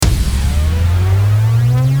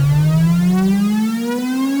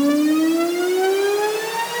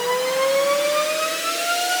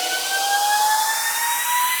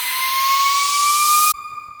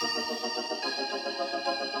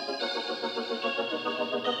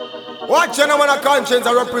Watch your man of conscience.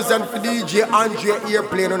 I represent for DJ Andre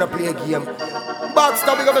Airplane on a play game.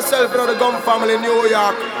 Backstabbing of yourself in the Gum family, New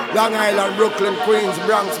York, Long Island, Brooklyn, Queens,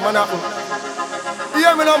 Bronx, Manhattan.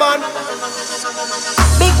 Hear me now, man.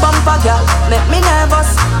 Big bumper girl, make me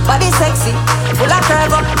nervous. Body sexy, full of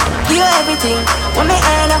curve up. You everything, when me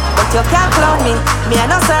earn up, but you can't clown me. Me a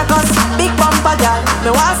no circus. Big bumper girl,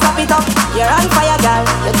 me want stop it up. You're on fire girl,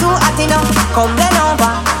 you're too hot enough. Come bend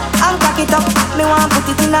over and crack it up. Me want put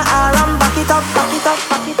it in the air and back it up, back it up,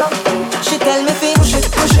 back it up. She tell me fi push it,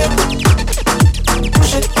 push it,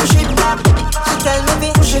 push it, push it back. She tell me fi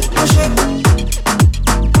push it, push it,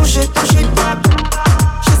 push it, push it back.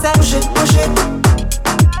 She said push it, push it,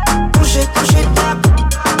 push it, push it back.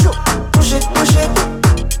 Push it, push it,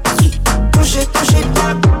 push it, push it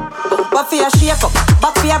back. Back for your shake up,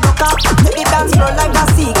 back for your broke off. Make the dance floor like a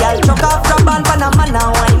seagull. Chuck off, drop on Panama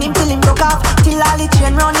now. Wine him till him broke off. Till all the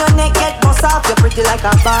chain round your neck get bust off. You're pretty like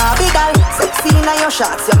a Barbie doll. Sexy in your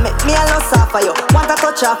shots, you make me a lust off for you. Want a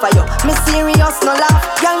touch off for you, me serious no laugh.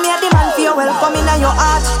 Girl, me a demand for your welcome in your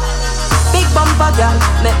heart. Big bumper girl,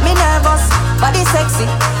 make me nervous. Body sexy,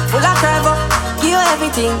 full of curve up. Give you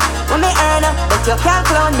everything, when me earn up, but you can't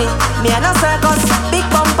clone me. Me a no circus, big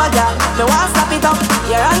bumper girl. Me want stop it up,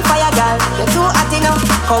 you're on fire girl. You're too hot enough,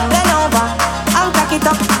 come bend over and crack it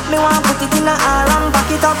up. Me want put it in the air and back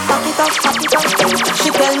it up, back it up, back it up. She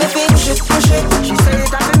tell me fi push it, push it. She say it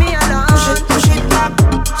to me alone. Push it back.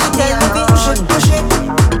 She tell me fi push it, push it,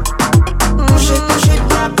 push it, push it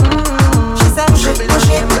back. She say push it, push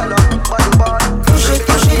it, push it,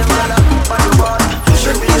 push it back. Push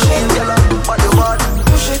it, push it.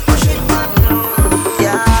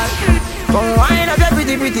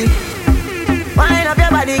 Pretty, wind up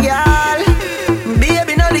your body, girl.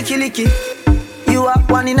 Baby, no licky licky. You are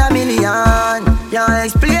one in a million. Can't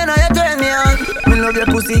explain how you turn me on. Me love your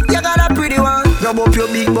pussy, you got a pretty one. Grab up your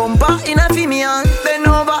big bumper in a female. Bend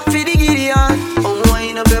over for the Gideon. Oh,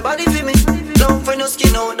 wind up your body for me. Don't find no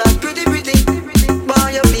skin out that pretty.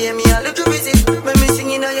 Boy, you pay me a little visit. When me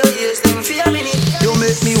singing on your ears, them for a minute. You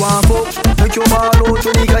make me warm up. Make your ball out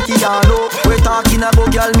when you got it all up. We talking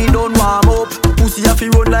about girl, me don't warm up. Pussy a fi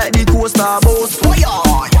run like the coaster bus.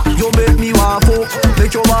 You make me want fuck.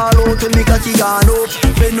 Make your ball out when me cocky gone up.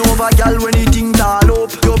 Bend over, girl, when you think tall up.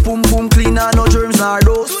 Your pum pum clean and no germs nor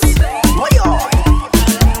dust.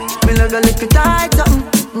 Me love your little tight something.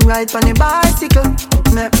 Ride on the bicycle.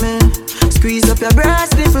 Make me squeeze up your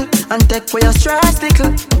breast nipple and take for your stress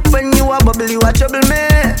tickle. When you a bubble, you a trouble me.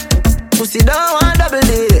 Pussy don't want double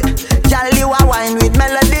D. Girl, you a wine with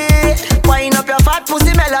melody. Wine up your fat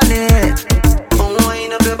pussy melody.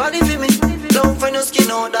 Wine up your body for me. Don't find no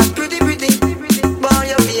skin out that pretty. Boy,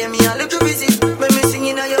 you pay me a little visit. When me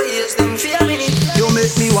singing on your ears, them for a minute. You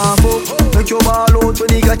make me warm up. Make your ball out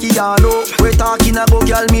when you got it all up. We talking about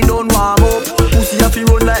girl, me don't warm up. Pussy a fi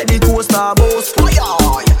run like the coaster bus.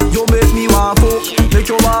 You make me warm up.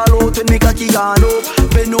 Make your ball out when me got it all up.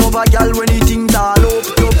 Bend over, girl, when you think tall up.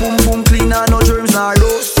 Your pum pum clean and no germs nor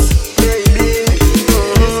dust. Baby,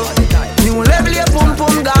 new level your pum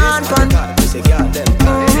pum gone pan.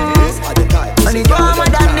 And it warmer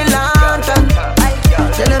than the lantern.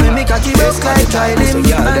 Tell me make a keep us like Kylie.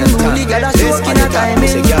 And only got a soak in a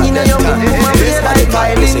timing. You know your pum pum a play like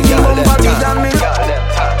violin. Bumper big on me.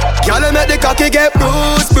 Y'all make the cocky get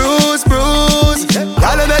bruised.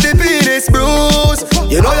 Y'all make the penis bruised.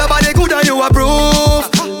 You know your body good and you approve.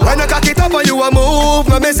 When you cock it up and you a move,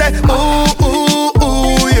 let me say ooh,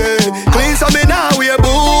 yeah. Clean so me now wear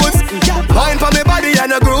boots. Wine for me body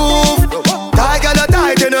and a groove. Tight and a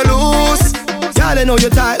tight and a loose. Y'all know you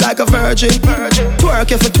tight like a virgin.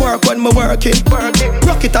 Twerk if you twerk when me working.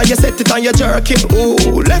 Rock it and you set it and you jerking.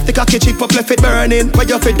 Ooh, left the cocky chip up, left it burning. What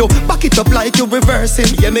you fit do? Back it up like you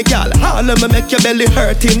reversing. Yeah, me gal, all of me make your belly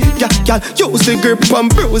hurting. Yeah, gal, use the grip and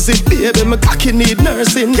bruise it. Baby, my cocky need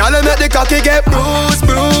nursing. Gal, make the cocky get bruised.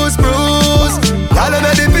 Gal,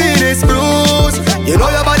 make the penis bruised. You know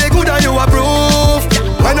your body good and you approve.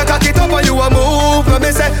 When you cock it up and you a move, let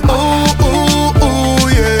me say ooh,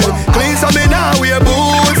 yeah. Clean so me now wear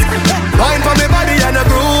boots. Wine for me body and a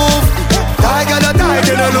groove. Tight and a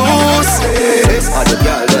loose. This are the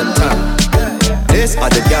girl them time. This are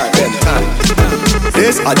the girl them time.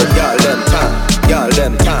 This are the girl them time. Girl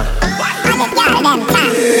them time.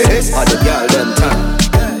 This are the girl them time.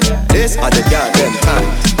 This are the girl them time.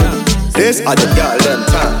 This are the girl them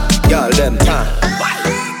time. Girl them time.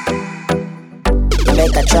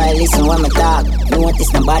 Better try listen when me talk.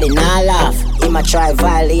 Notice nobody nah laugh. He ma try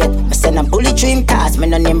violate. Me send a bullet dream task. Me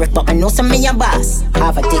no name rip up, me know some me a boss.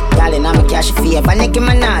 Half a tick gal and I'm a cash favor. Nicki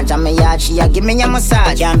Minaj, I'm a yard, she a give me a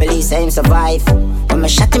massage. Can't believe say him survive. When me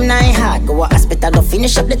shot him nine hard. Go to hospital to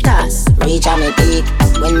finish up the task. Reach on me peak.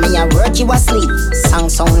 When me a work, you asleep. Sound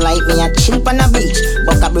like me a chill on a beach.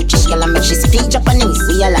 Buck a British girl and make she speak Japanese.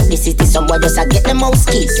 We all like the city, somewhere just a get them house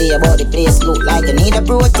key. See about the place look like you need a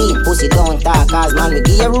protein. Pussy don't talk, cause man we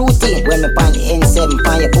give you routine. When me pan the N7,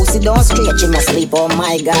 pan your pussy don't stretch. You me sleep, oh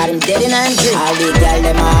my God, I'm dead in a dream. All the girl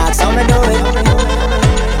them ask how me do it.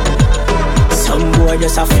 Some boy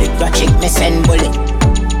just a flick a chick, me send bullet.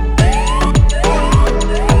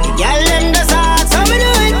 The girl them just ask how me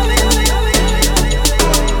do it.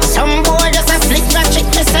 Some boy just a flick a chick,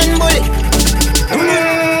 me send bullet.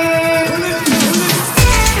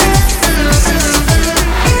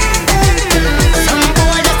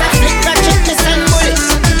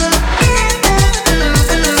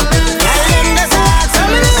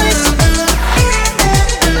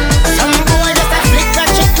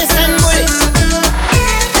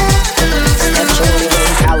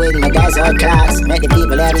 Class. Make the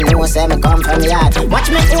people let me know say me come from yard. Watch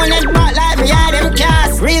me own it back like me had them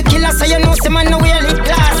cast. Real killer so you know say man no wear lip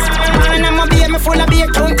glass. Man I'm a beer me full of beer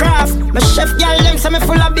town craft. My chef girl them say me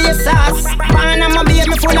full of beer sauce. Man I'm a beer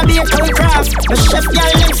me full of beer town craft. My chef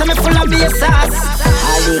girl them say me full of beer sauce.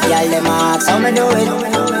 All the girl them ask how me do it.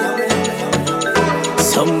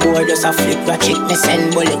 Some boy just a flip a chick me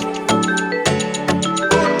send bullet.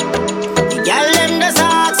 The girl them just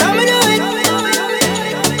ask how me do it.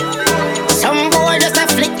 Some boy just a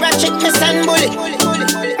flick a chick me send bullet.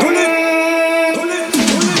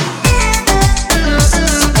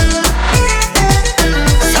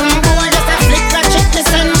 Some boy just a flick a chick me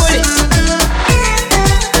send bullet.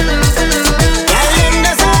 Girl them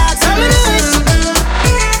just ask how me do it.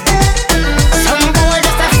 Some boy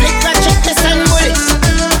just a flick a chick me send bullet.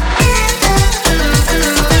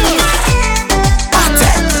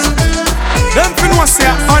 Them fin was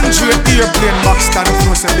say 100 airplane box stand if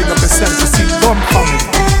you say big up yourself to see dumb family.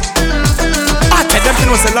 I tell them fin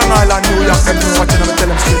was say Long Island, New York, them fin watching them,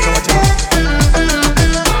 tell them straight now watching them.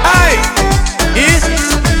 Hey,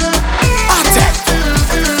 I tell.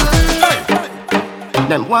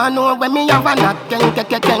 Them want know when me have a knock,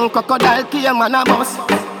 ken crocodile came on a bus.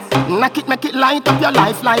 Knock it, make it light up your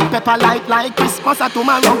life like pepper light like Christmas or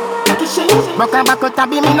tomorrow. Broke a back out a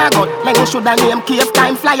beam in a gut. Then shoulda name cave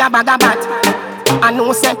time fly a bag of bat. I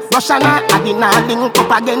know say Russian I did not link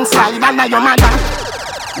up against slide and your mother.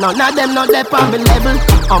 None of them know they on me level.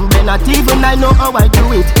 Not even I know how I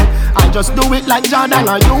do it. I just do it like Jordan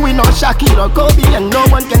or you, we know Shaquille or Kobe, and no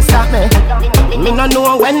one can stop me. Me no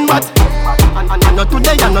know when, but I know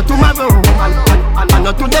today, I know tomorrow. I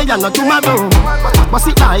know today, I know tomorrow. But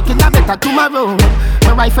see like it a better tomorrow.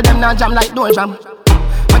 My rifle them now jam like door jam.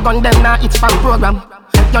 My gun them now it's fan program.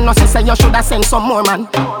 You know say you shoulda send some more man.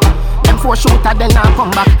 Them 4 shooter then now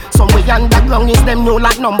come back. Somewhere underground is them new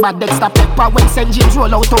like number. Dexter Pepper when St. James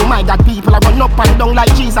roll out. Oh my God, people are run up and down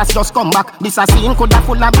like Jesus just come back. This a scene coulda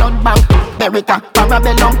full of blood bank. Berita,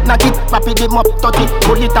 Parabellum, knock it, rapid them up, 30.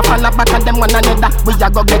 Pull it up and a back of them one another. We a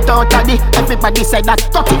go get out of it. Everybody say that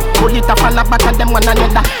 30. Pull it up and a back of them one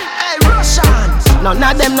another. Hey Russians, none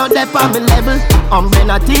of them know they on me level.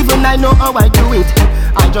 Not even I know how I do it.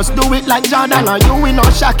 I just do it like Jordan or you, we know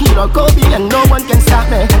Shaquille or Kobe, and no one can stop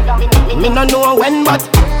me. Me no know when, but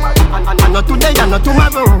I know today, I know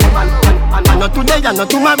tomorrow. I know today, I know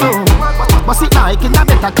tomorrow. But see like it a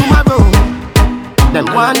better tomorrow.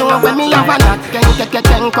 Them want know when me have a knock, ken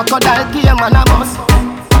crocodile came on a bus.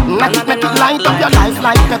 Knock it, make it light up your life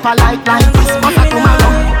like pepper light like Christmas or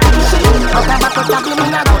tomorrow. Okay, back up, tap in a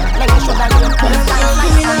gun, let me show that you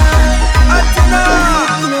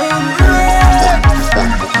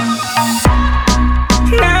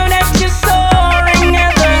Now that you're soaring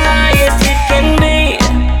at the highest it can be,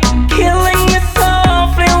 killing me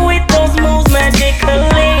softly with those moves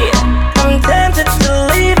magically. I'm tempted to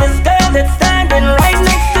leave this girl that's standing right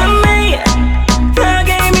next to me. The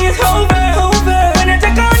game is over, when I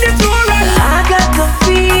take on this war. I got the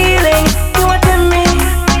feeling you want me.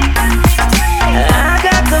 I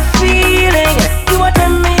got the feeling you want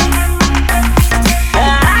me.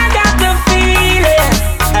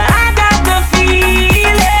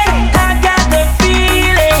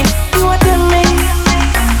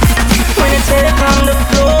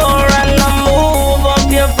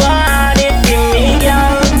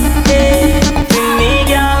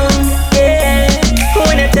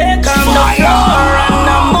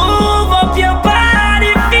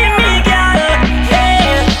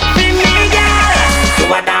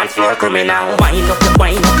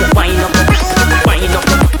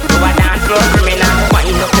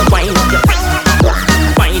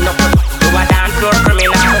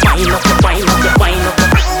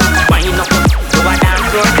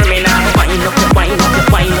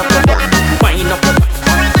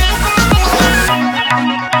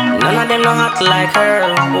 like her.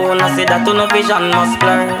 Oh, no see that to no vision must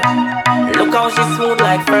blur. Look how she smooth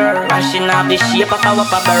like fur, and she not the shape of a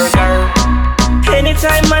Whopper burger.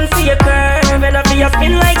 Anytime man see a curve, and I feel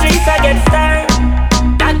spin like Lisa get stirred.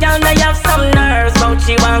 That girl may have some nerves, but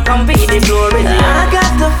she won't compete the floor with you. I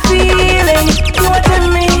got the feeling, you want to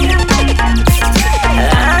me.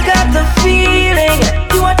 I got the feeling,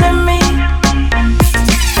 you want to me.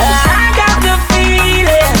 I got the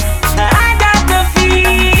feeling, I got the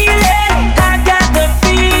feeling, I got the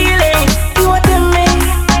feeling, you want to me.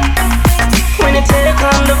 When you take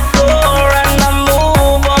on the floor and I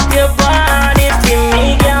move up your body, feel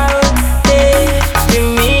me, girl, yeah, feel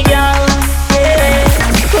me, girl, yeah.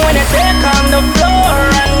 When you take on the floor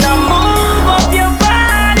and I move up your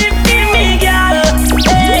body, feel me, girl,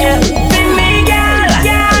 yeah, feel me, girl,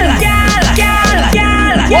 girl, girl, girl,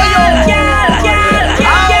 girl, girl, girl, girl.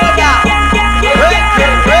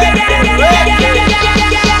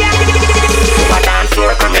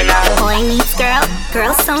 Boy meets girl,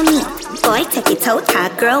 girl so neat. Boy take it out,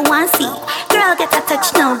 hard girl want see. Girl get a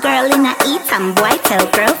touch, no girl in a eat. And boy tell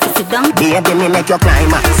girl if you don't. Baby, me make your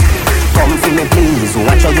climax. Come for me please.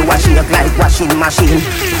 Watch how you wash it like washing machine.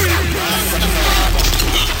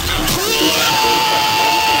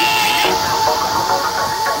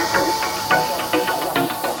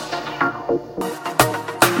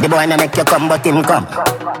 The boy na make you come but him come.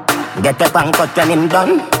 Get up and cut when him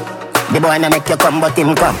done. The boy na make you come but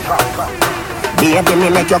him come. Baby, me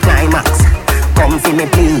make your climax. Come for me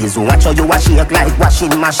please. Watch how you wash it like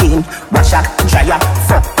washing machine. Wash up, dry up,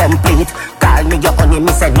 fuck complete. Call me your honey,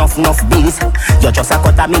 me say enough bees. You just a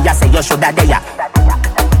cut of me, I say you shoulda there.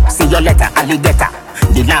 See your letter, alligator.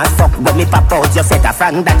 The last fuck when me pop out, you set a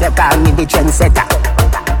fan that you call me the trendsetter.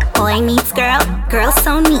 Boy meets girl, girl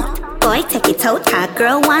so neat. Boy take it out, hard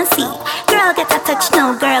girl want see. Girl get a touch,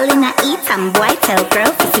 no girl in a eat. And boy tell girl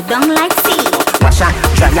if you don't like see. Wash up,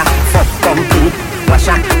 dry up, fuck complete. Wash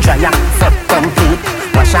up, dry up, fuck complete.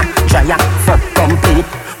 Wash up, dry up, fuck complete.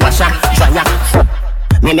 Wash up, dry up, fuck.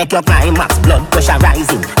 Me make your climax, blood pressure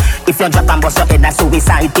rising. If you drop and bust your head, that's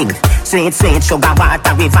suicide thing. Sweet, sweet, sugar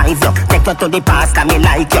water revive you. Take you to the past and me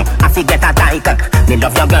like you. I forget a title. Me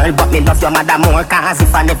love your girl, but me love your mother more. Cause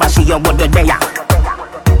if I never see you, would you there?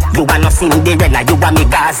 You are no Cinderella, you are me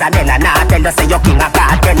Gazadella. Nah, tell us say you king of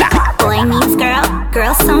cartella. Boy meets girl,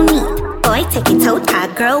 girl so neat. Boy take it out,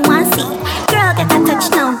 hard girl want see. Girl get a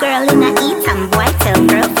touch, no girl in a eat. And boy tell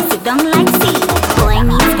girl if you don't like see. Boy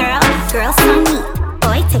meets girl, girl so neat.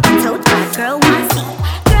 Boy take it out, hard girl want see.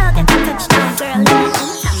 Girl get a touch, no girl in a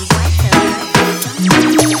eat. And boy tell girl if you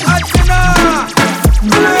don't like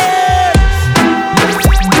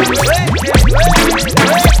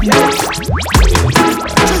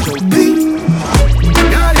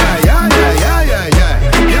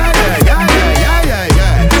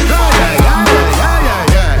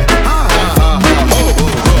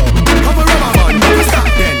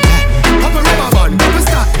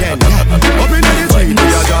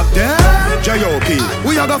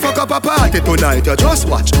we a go fuck up a party tonight, you just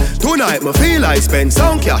watch. Tonight me feel I spend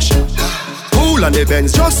some cash. Cool on the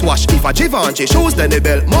Benz, just wash. If a Givenchy shoes, then the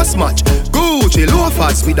belt must match. Gucci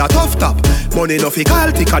loafers with a tough top. Money no fi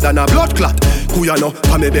call thicker than a blood clot. Kuyano,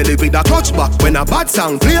 pa me belly with a clutch back. When a bad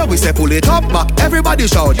sound play, we say pull it up back. Everybody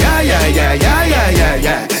shout, yeah, yeah, yeah, yeah, yeah, yeah,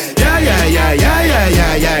 yeah. Yeah, yeah, yeah, yeah, yeah,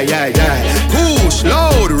 yeah, yeah, yeah, yeah. Push,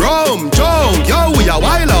 load, rum, junk. Yo, we a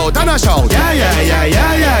wild out and a shout. Yeah, yeah, yeah,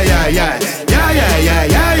 yeah, yeah, yeah, yeah. Yeah, yeah, yeah,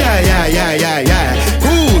 yeah, yeah, yeah, yeah, yeah, yeah.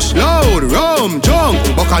 Push, load, rum, junk.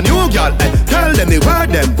 Buck a new girl, tell them the word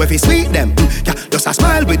them, where fi sweet them. Yeah, just a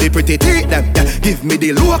smile with the pretty teeth them. Yeah, give me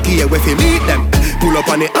the look here, where fi meet them. Pull up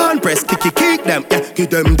on the hand press, kick them. Yeah, give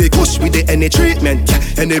them the kush with the any treatment.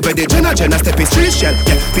 Yeah, anybody Jenna step is street shell.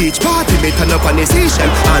 Yeah, beach party me turn up on the seashell.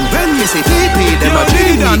 And when me see TP, them a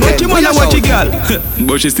dream weekend. What you man a watch a girl?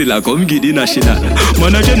 But she still a come get the national.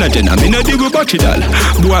 Man a Jenna, me no dig up battery doll.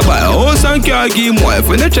 Boy buy a house and car, give him wife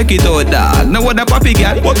when you check it out dog. Now what a papi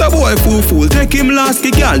girl? What a boy fool, take him last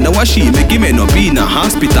kick girl. Now what she make him end up in a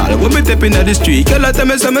hospital. When me step in the street, girl I tell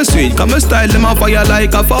me some sweet. Come and style them on fire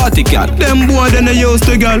like a 40 cat. Them boy then they used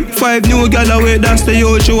to girl. 5 new girl away, that's the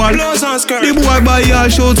usual. The boy buy all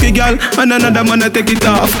shoes ki girl, and another man a take it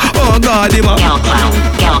off. Oh God, him a girl clown,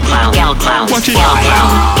 girl clown, girl clown, watch it. Girl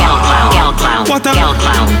clown, girl clown, girl clown, what a girl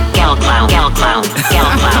clown, girl clown, girl clown,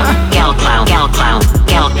 girl clown, girl clown,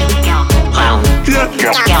 girl clown, girl clown, yeah.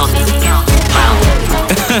 girl clown.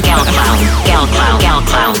 Girl clown, girl clown, girl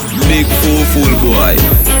clown. Big fool boy.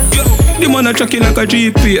 The man a tracking like a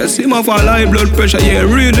GPS. Him have a high blood pressure, yeah,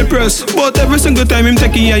 real depressed. But every single time him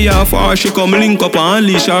taking a year for her, she come link up and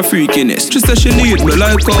unleash her freakiness. She say she need me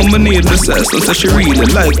like how me need the sex. And say she really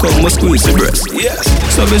like how me squeeze the breast. Yes.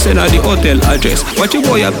 So we send her the hotel address. Watch your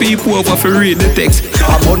boy a people over for read the text.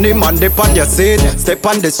 A money man dip on your seat, step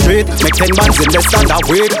on the street, make 10 bands in the stand and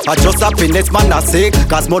wait. I just happiness man a sick,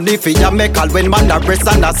 cause money for ya make all when man a rest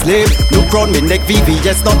and a sleep. Look round me neck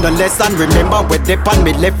VVS not no less than remember when dip on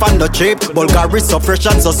me left on the trip. Bulgari so fresh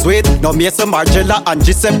and so sweet. Now me some Margella and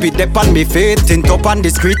Giuseppe dip on me feet. Tint up on the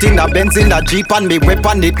street in a Benz in a Jeep and me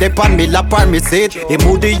weapon it dip on me lap on me seat. A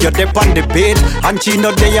moody you dip on the beat, and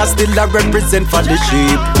Chino they are still a represent for the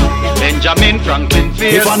sheep. Benjamin Franklin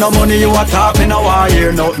Field. If I no money you a talk, me no want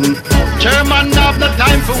hear nothing. Chairman have no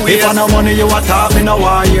time for waste. If I no money you a talk, me no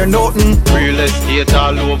want hear nothing. Real estate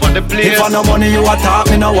all over the place. If I no money you a talk,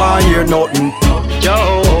 me no want hear nothing.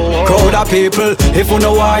 Yo, crowd of people, if you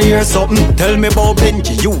know I hear something, tell me about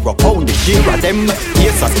Benji, Euro, pound, the share of them.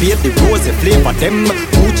 Yes, I spade the rose, the flavor them.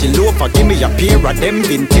 Gucci loafer, give me a pair of them.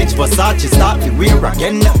 Vintage Versace, start to wear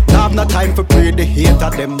again. Now have no time for pray the hate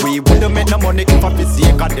of them. We wouldn't make no money if I be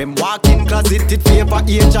sake of them. Walk in closet, it favor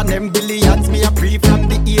age and them. Billions, me a pre from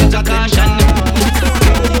the age of them.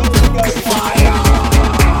 Fire.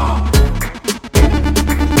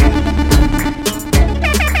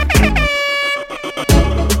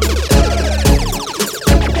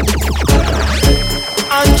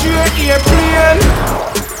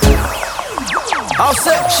 I'll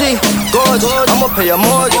set she gorgeous. I'ma pay a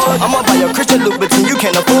mortgage. I'ma buy a Christian Louboutin you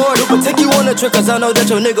can't afford. But take you on a trip cause I know that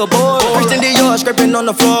your nigga bored. Preached in the yard, scraping on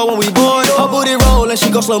the floor when we bored. Her booty rollin',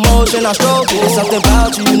 she go slow motion, I stroke it. It's something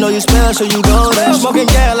about you, you know you special, you golden. Smoking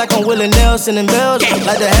gas like I'm Willie Nelson in Belgium.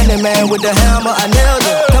 Like the handyman with the hammer, I nailed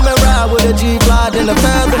it. Come and ride with a G-Fly in the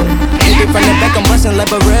feather. Hit it from the back, I'm bustin'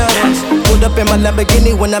 like Barreras. Pulled up in my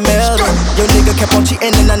Lamborghini when I mailed her. Your nigga kept on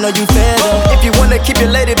cheating and I know you fed her. If you wanna keep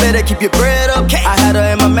your lady, better keep your bread up. I had her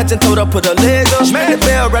in my mansion, told her put her leg up. Spin the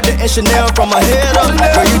bell, wrapped it in Chanel from my head up.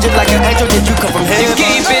 Girl, you just like an angel, did you come from heaven? You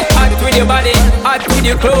keep it hot with your body, hot with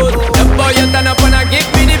your clothes. The boy you turn up and I give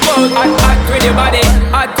me the pose. Hot with your body,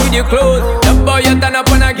 hot with your clothes. The boy you turn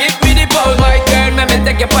up and I give me the pose. My girl, let me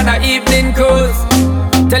take you on an evening cruise.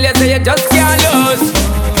 Tell you say you just can't lose.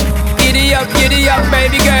 Giddy up,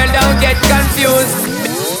 baby girl, don't get confused.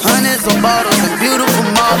 Hundreds of bottles and beautiful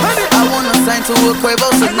models. I wanna sing to a Quavo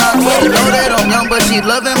Sinatra. She know that I'm young, but she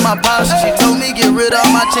loving my posture. She told me get rid of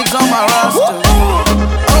my chicks on my roster.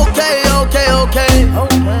 Okay.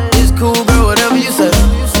 It's cool, girl, whatever you say.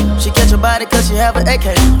 She catch your body cause she have an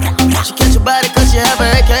AK. She catch your body cause she have an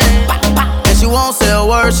AK. And she won't say a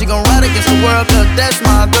word, she gon' ride against the world cause that's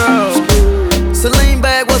my girl. Celine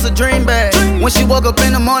bag was a dream bag. When she woke up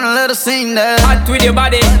in the morning, let her sing that. Hot with your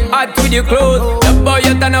body, hot with your clothes. The boy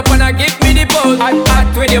you turn up and I give me the pose.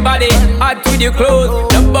 Hot with your body, hot with your clothes.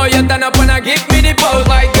 The boy you turn up and I give me the pose.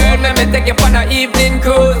 My girl, let me take you on an evening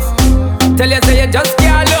cruise. Tell you say you just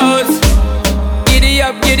can't lose. Giddy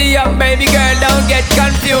up, baby girl, don't get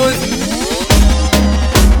confused.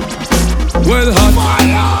 Well hot,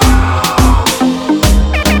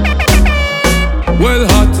 well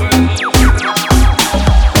hot.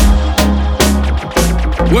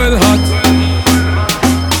 Well hot,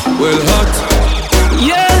 well hot.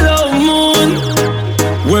 Yellow moon.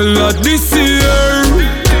 Well hot this year.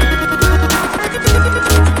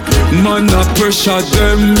 Man a pressure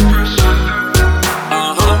them.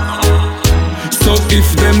 So if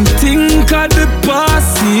them think of the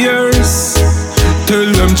past years, tell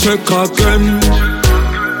them check again.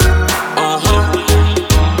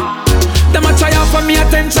 Them a try out for me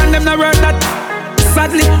attention, them no worth that.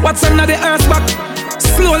 Sadly, what's under the earth back?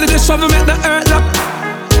 Slowly the shovel make the earth lock.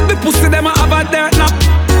 The pussy them a have a dirt knock.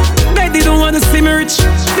 They didn't wanna see me rich.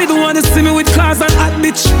 They don't wanna see me with cars and hot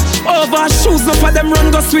bitch. Over shoes up for them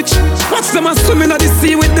run go switch. Watch them a swim in the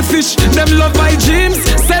sea with the fish. Them love my dreams,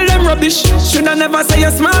 sell them rubbish. Shoulda never say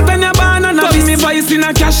you're smart and you're born and novice. Me voice in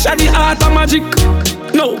a cash at the art of magic.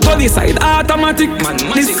 No, body side automatic. Man,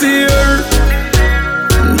 this year,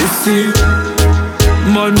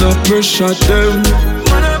 man a pressure them.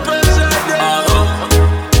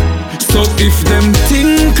 So if them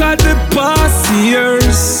think of the past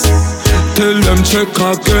years, tell them check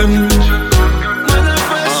again.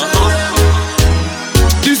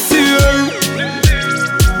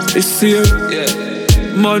 This year,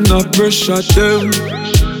 man a pressure them.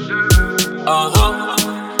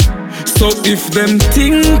 So if them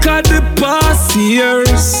think of the past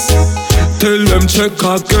years, tell them check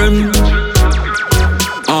again.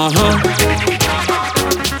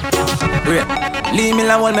 Leave me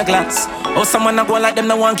alone, hold my glass. Oh, someone a go like them,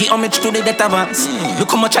 no one give homage to the debt advance.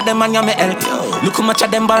 Look how much of them and you me help. Look how much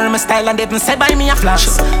of them borrow my style and they even say buy me a flash.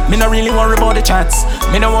 Me no really worry about the chats.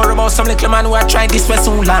 Me no worry about some little man who a try this way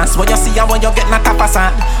soon last. What you see and when you get not a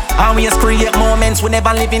facade. Always create moments we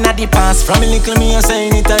never live in at the past. From a little me I say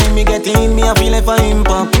anytime me get in, me I feel like for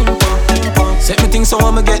impact. Set me things so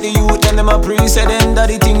I'ma get the youth and them a pre say them that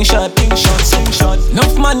the thing shot.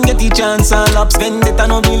 Enough man get the chance and lap spend it and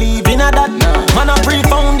no believe in a that. Man a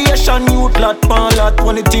pre-foundation youth lot pan lot.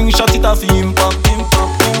 When the thing shot it off impact.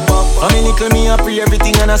 From a little me I pre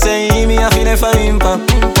everything and I say me I feel like for impact.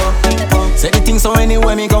 Set the thing so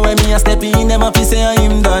anywhere me go when me a step in them a fi say I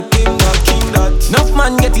him that. Enough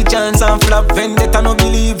man get the chance and flap vendetta no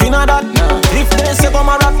believe in a that. If they say come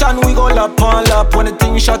a rap and we go lap on lap. When the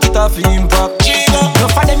thing shot it off impact.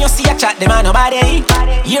 Enough of them you see a chat them a nobody.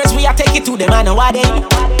 Years we a take it to them a nobody.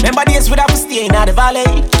 Remember days we have to stay in the valley.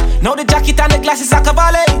 Now the jacket and the glasses are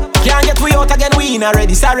cavalry. Can't get we out again, we in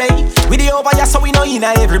already, sorry. We the over here so we know in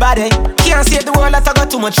everybody. Can't save the world that I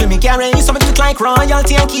got too much to me carry. So me look like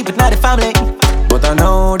royalty and keep it not the family. But I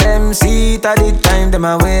know them see it at the time them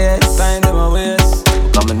a waste.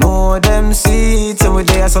 Come I know them see it so we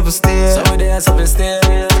there so for stay. I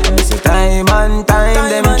say time and time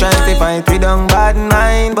them try to fight we don't bad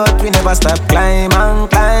mind. But we never stop climb and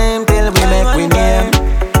climb till we make we name.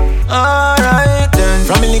 Alright then.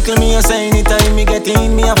 From a little me I say anytime me get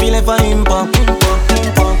in, me I feel like for impact.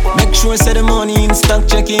 Make sure say the money in stock,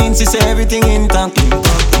 check in, see say everything intact.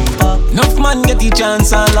 Enough man get the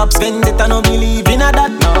chance and lap spend it and no believe in a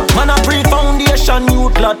that. Man a pre-foundation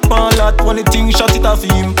youth lot pan lot. When the thing shot it off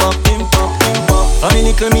impact. From a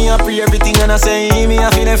little me I pre everything and I say me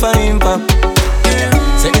I feel like for impact.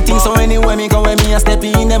 Say the thing so anywhere me go when me a step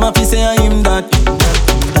in them a fi say I him that.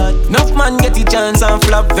 Enough man get the chance and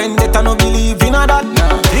flap vendetta no believe in a that.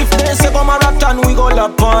 If they say come a rap and we go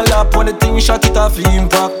lap on lap. When the thing shot it off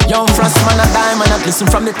impact. Young frost man a dime and a glisten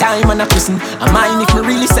from the time and a listen. I mind if me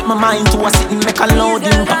really set my mind to a sitting make a load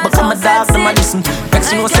impact. Become a dog them a listen.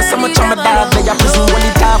 Next you know say so much on my dog they a prison. When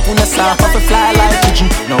it talk when the soft off a fly like pigeon.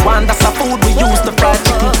 No one that's a food we use to fry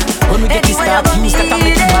chicken. When we get this start use that I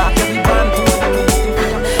make it mark every brand to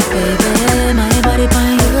baby, my body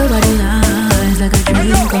by your body lines like a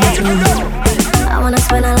dream come true. I wanna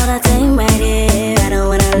spend a lot of time right here. I don't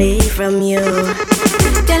wanna leave from you.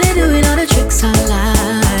 Girl, you doing all the tricks I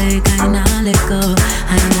like. I not let go.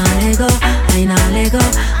 I not let go. I not let go.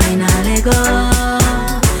 I not let go.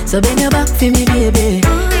 So bend your back for me, baby.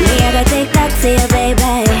 Me, I gotta take that to you,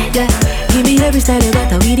 baby. Yeah, give me every style you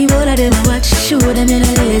got. We the whole of them I watch. Show them you're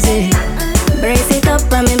not lazy. Brace it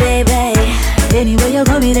up on me, baby. Anyway you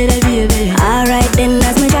come in there, baby. Alright then,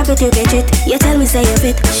 as me drop it, you catch it. You tell me say you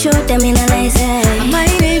fit, show them in a nice way. My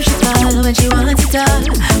name she call when she wants it all.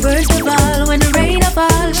 First of all, when the rain a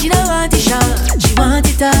fall, she don't want it short. She want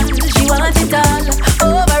it all, she want it all.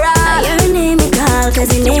 Overall, your name me call,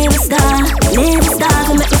 cause you never stop. Never stop,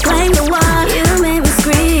 you make me climb the wall. You make me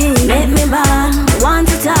scream, make me ball. Want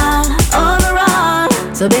it all, overall.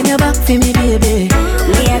 So bend your back for me, baby.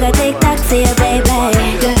 Me, I gotta take that to you, baby.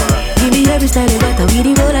 Yeah. Give me every style you got, we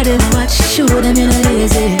the whole of them I watch. Show them you're not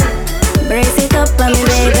lazy. Brace it up on me,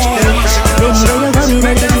 baby. Then you come in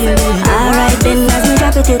there, baby. Alright then, as me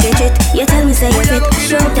drop it, you catch it. You tell me say you fit,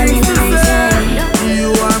 show them in a nice way. You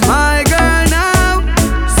are my girl now,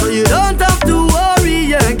 so you don't have to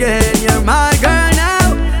worry again. You're my girl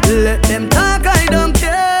now, let them talk, I don't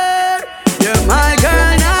care. You're my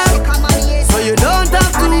girl now, so you don't have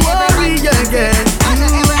to worry again.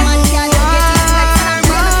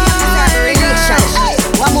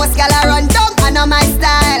 Most gal a run down, I know my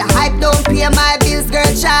style. Hype don't pay my bills, girl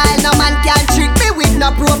child. No man can trick me with no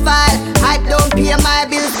profile. Hype don't pay my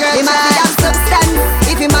bills, girl child. He must have substance.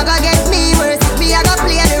 If him a go get me worse, me a go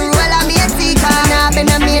play the role of me a seeker. Nah, been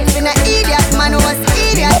a mate for no idiot, man was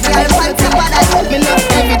idiot. Girl, what's up with that? Me love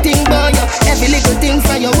everything about you. Every little thing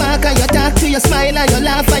from your walk and your talk to your smile and your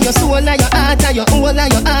laugh and your soul and your heart and your whole and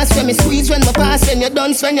your ass. When me squeeze, when me pass, when you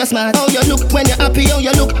dance, when you're smart. How you look when you're happy, how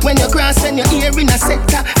you look when you cross, when you're here in a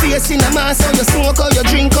sector. Face in a mask, how you smoke, how you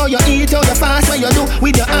drink, how you eat, how you fast, what you do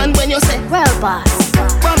with your hand when you say, well, boss.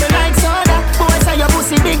 But me like soda. Boy say your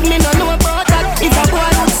pussy big, me no know about that. If a boy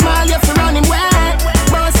look small, you fi run him wet.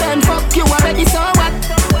 Boss and fuck you already, so what?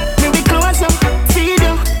 Me be close you, feed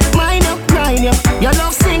you, mind you, grind you. Your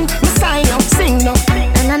love sing, me sign you, sing no.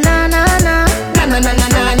 Na na na na na na na na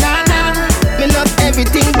na na na. Me love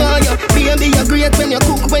everything about you. Baby, you're great when you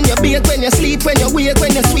cook, when you bake, when you sleep, when you wake,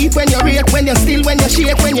 when you you sweet, when you rake, when you still, when you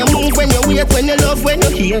shake, when you move, when you wake, when you love, when you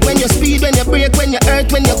hate, when you speed, when you break, when you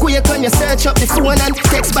hurt, when you quake, when you search up the phone and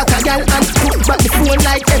text back a gal and put back the phone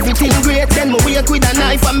like everything great. Then me wake with a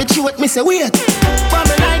knife and me throat, me say wait.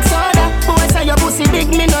 Bubble like soda, boy say your pussy big,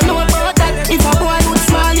 me no know about that. If a boy would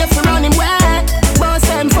smile, you fi run him wet. Boss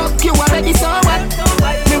them fuck you already, so what?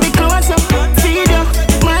 Me be close up, feed you,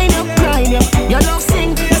 mind you, grind you. Your love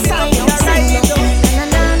sing, sign you, sing you.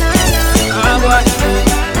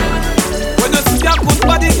 When you see your good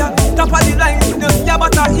body, girl, top of the line. When you see your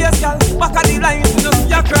butter ears, girl, back of the line. When you see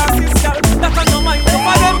your crosses, girl, that I no mind. Some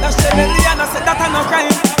of them that share belly and I say that I no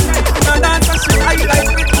crime. No dance and shit, I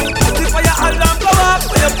like it. If for your all and blow up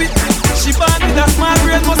for your pit. She born with a small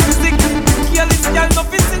brain, must be sick. Careless girl, no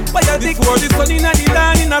fitting for your dick. Before the sun inna the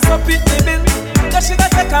dawn, inna sup it, me bill. That she that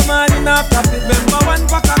take a man inna profit. Remember one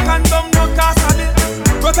pack of condom, no cost a bill.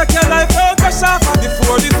 Protect your life, don't crash off.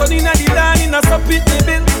 Before the sun inna the dawn, inna sup it, me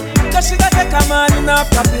bill. That she that take a man inna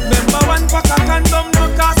profit. Remember one pack of condom, no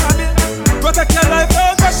cost a bill. Protect your life,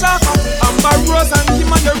 don't crash off. Amber Rose and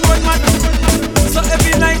him on the road, man. So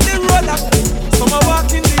every night they roll up. Some are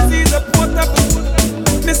walking disease, a portable.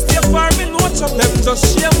 Me stay far, me no chop them. Just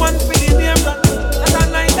share one for the name run. And I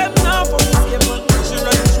night them now for the same man. She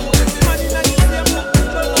run through every man in the same run.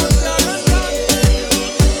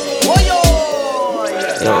 Yo,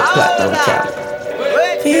 platinum cap.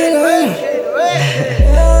 Feel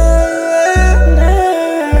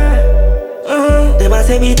Them a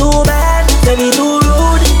say me too bad, say me too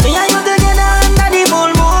rude. Me and you together under the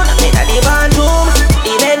full moon. Me at the bathroom,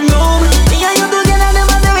 the bedroom. Me and you together, them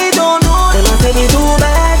a say we don't do. Them a say me too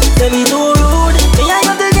bad, say me too rude. Me and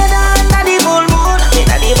you together under the full moon. Me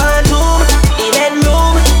at the bathroom, the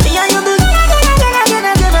bedroom. Me and you together,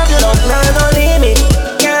 love no limit,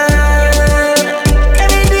 girl.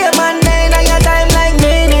 Every day man day, now your time like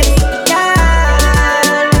minutes,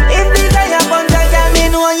 girl. If this is your fun, girl,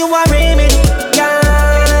 me know you are remit.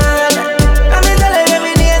 Girls,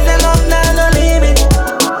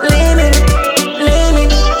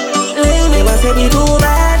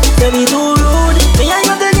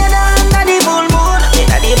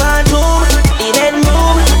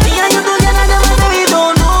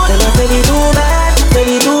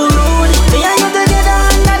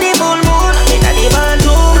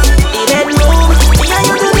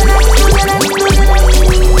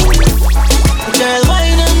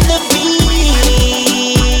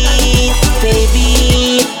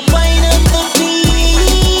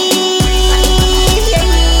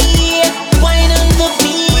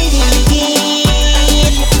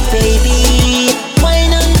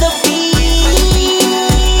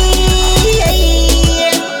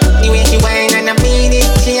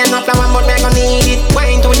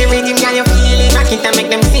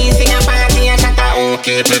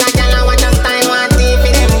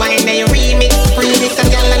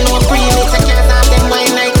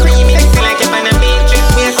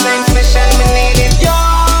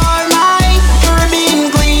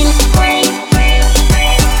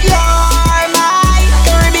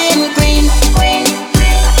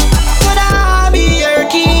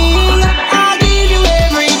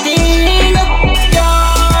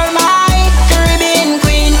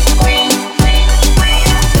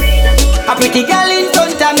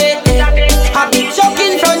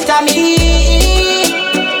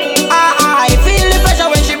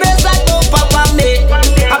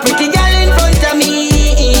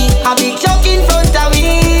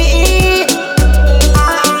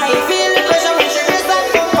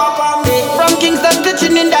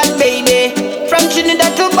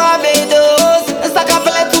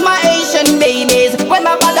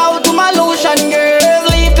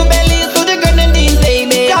 leave to Belize to the Grenadines,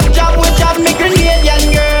 baby. Chop chop, we chop, me grenade.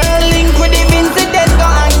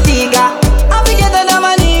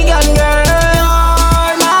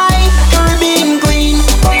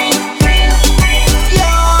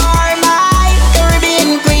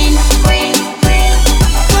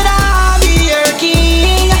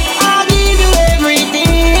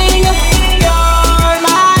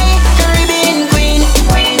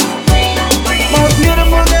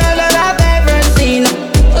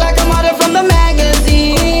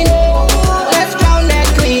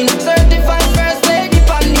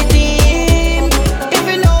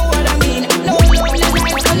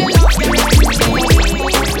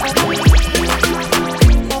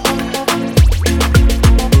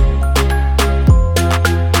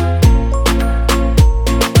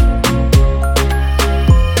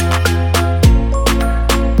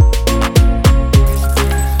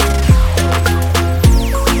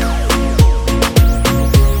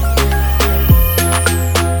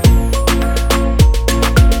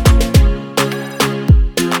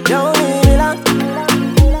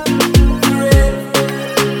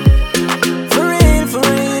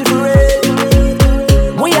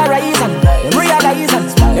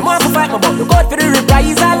 like my but look out for the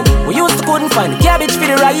reprisal. We used to couldn't find the cabbage for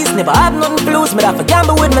the rice. Never had nothing to lose, me have to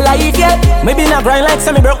gamble with my life, yeah. Maybe not grind like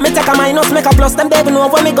semi broke, me take a minus, make a plus. Them devil know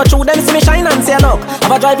when me go through them, see me shine and say look. Have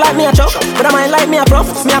a drive like me a truck, but I mind like me a prof.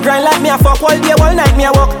 Me a grind like me a fuck, all day, all night me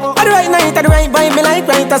a walk. At the right night, at the right vibe, me like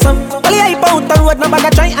right or some. Well, I hype out the road, no bag a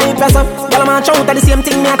try, I press up. Girl, I'm a chow, the same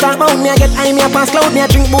thing me a talk about. Me a get high, me a pass cloud, me a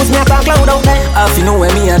drink booze, me a talk loud out there. If you know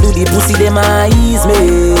where me a do the pussy, them eyes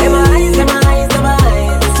me. Them eyes, them eyes, them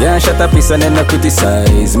eyes. Can't shut up, piece and then no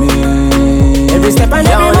criticize me. Every step and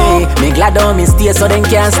every move. Me glad on me stay so them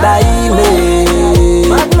can't style me.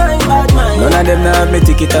 Bad mind, bad mind. None of them have me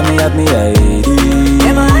ticket and me have me ID.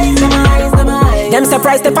 Them eyes, them eyes, them eyes. Them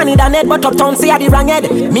surprised the funny than head, but uptown say I the wrong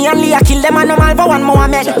head. Me and Leah kill them and no man for one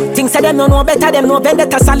Mohammed. Things say them no know better, them no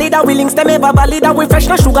vendetta solid. We links them ever valid, we fresh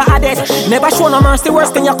no sugar added. Never show no mercy,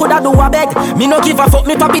 worst thing you coulda do a beg. Me no give a fuck,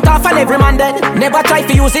 me pop it off and every man dead. Never try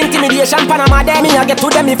to use intimidation, Panama dead. Me a get to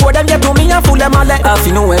them before them get to me and fool them all let. If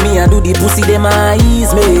you know where me a do the pussy, them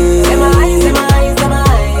eyes me. Them eyes, them eyes, them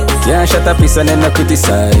eyes. Can't shut up, piece and then no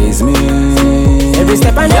criticize me. Every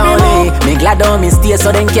step and every move. Me glad on me stay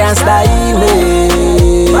so them can't style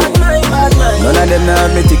me. Bad mind, bad mind. None of them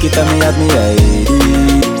have me ticket and me have me ID.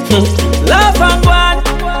 Laugh and go on,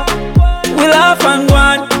 we laugh and go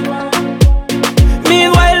on.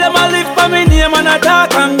 Meanwhile them a live for me name and a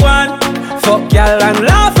talk and go on. Fuck y'all and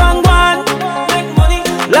laugh and go on. Make money,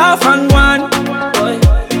 laugh and go on.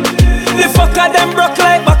 The fucker them broke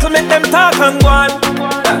like buckle, make them talk and go on.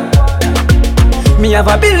 Me have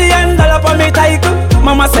 $1 billion for me title.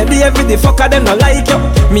 Mama said the every fucker them no like you.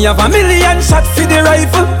 Me have 1,000,000 shot for the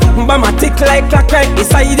rifle. Bama tick like clock right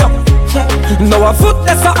beside you. Now a foot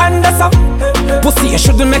that's a hand that's up. Pussy you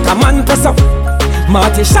shouldn't make a man press up.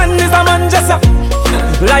 Martian is a man just up.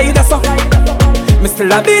 Lie that's up. Me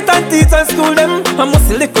still a beat and teach and school them. I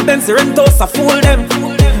must liquid them, Rentos a fool them.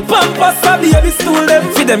 Pampas a baby stool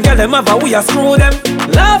them. Feed them, girl them have a we a screw them.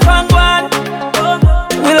 Laugh and go on,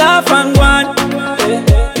 we laugh and go on.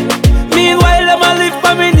 Meanwhile them a live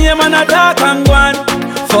for me name and a talk and go on.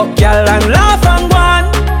 Fuck y'all and laugh and go on.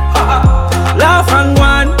 Laugh and go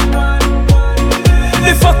on.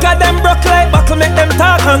 The fucker them broke like buckle, make them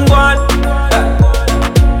talk and go on.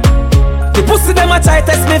 The pussy them a try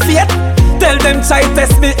test me fate. Tell them try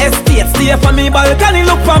test me estate. Stay for me balcony,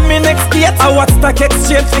 look for me next gate. I watch stock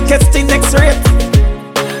exchange to catch the next rate.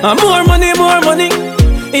 More money, more money.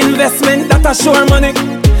 Investment that a sure money.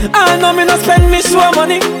 I know me no spend me sure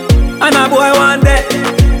money. And a boy want that.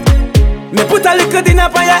 Me put a little dinner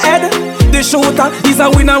on your head. The shooter is a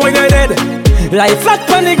winner when you're dead. Life flat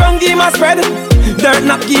on the ground, give my spread. Dirt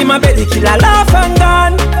knock, give my bed. The killer laugh and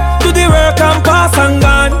gone. Do the work and pass and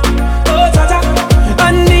gone. Oh, cha-cha.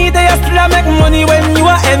 And need they still a make money when you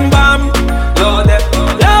are embalm. Lord,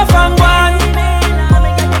 laugh and gone.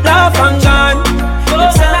 Laugh and gone.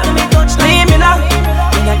 Leave me now.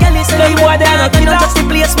 They boy they not killer. Just the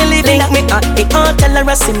place me living. Link me at the hotel or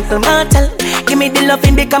a simple motel. Give me the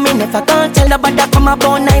loving because me never can't tell. Nobody come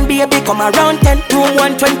about 9 baby come around 10. Room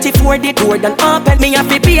 124 the door done open. Me have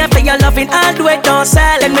to pay for your loving all the way don't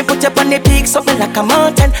sell. Let me put you on the peak something like a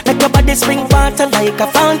mountain. Make your body spring water like a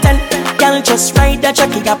fountain. Girl just ride that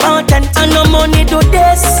jockey a mountain. And no money do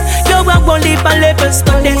this. You won't leave a levels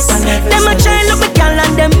to this. Them a try look me girl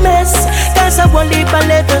and them mess. Cause I won't leave a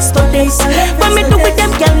levels to this. When me do with them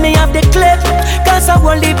girl me have the clip. Cause I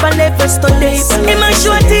won't leave a levels to this. Him a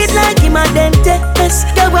short teeth like him a dentist.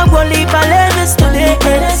 You won't leave a levels to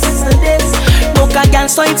this. Book a girl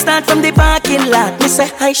so it start from the parking lot. Me say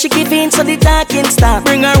hi she give in so the talking start.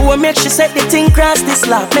 Bring her home make she set the thing cross the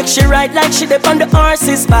slab. Make she ride like she dip on the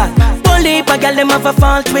horse's back. Only if a girl them have a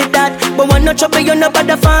fault with that. But when no trouble you no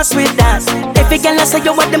bother fast with that. If a girl I say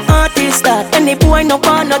you want them artists that. Any boy no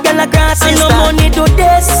want no girl a grass is that. And no money do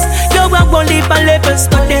this. You won't leave a levels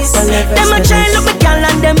to this. Them a try look me girl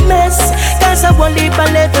and them mess. Cause I won't leave a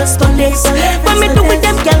levels to this. When me do with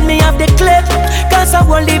them girl me have the clip. Cause I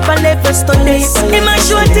won't leave a levels to this. Him a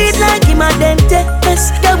short teeth like him a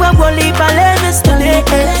dentist. You won't leave a levels to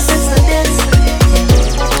this.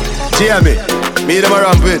 Jamie, me them a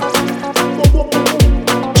ramp with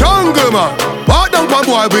Jungle man, hard down pan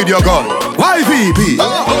boy with your gun. YVP,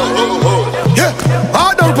 yeah,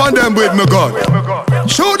 hard down pan them with my gun.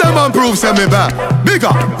 Show them and prove send me back.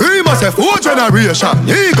 Bigger, he must have 4 generation.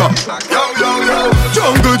 Eager.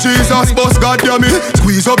 Jungle Jesus, boss goddamn it.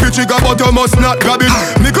 Squeeze up your trigger but you must not grab it.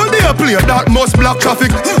 Nickel they play that must block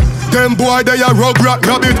traffic. Them boy they a rug rat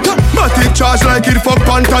rabbit. Matic charge like it fuck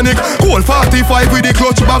pantanic. Cold 45 with the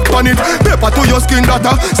clutch back pan it. Pepper to your skin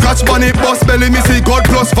data. Scratch pan it, bust belly me see God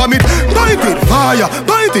plus vomit. Bite it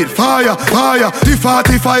fire, fire. The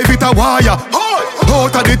 45 it a wire.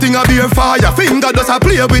 Out of the thing a beer fire. Finger does a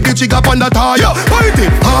play with the jig up on the tire. Point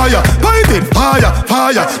it higher,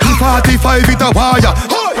 fire. 45 it a wire.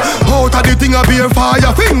 Out of the thing a beer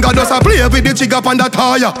fire. Finger does a play with the jig up on the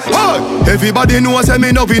tire. Everybody knows say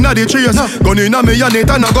me no inna the trace. Gun inna me and it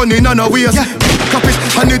and a gun inna no waist. Capish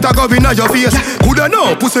and it a go inna your face. Coulda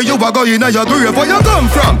know pussy you a go inna your grave. Where you come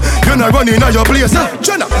from? You not run inna your place.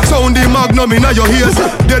 Jenna sound the magnum inna your ears.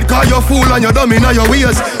 Dead car you fool and you dumb inna your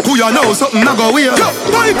ways. Who you know something a go weird?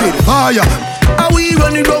 Pipe it fire. Are we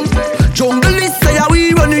running down? Jungle is say are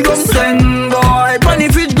we running down? Send boy, bunny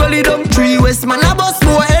fridge gully down. 3 West man a bust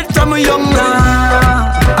boy head from a young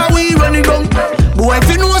man. Are we running down? Boy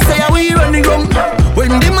if you know say are we running down?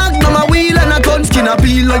 When the magnum a wheel and a gun skin a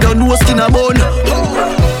peel like your nose skin a bone.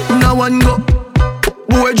 Now one go,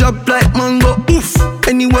 boy drop like mango. Oof.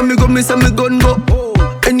 Anywhere me go me say me gun go.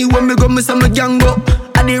 Anywhere me go me say me gang go.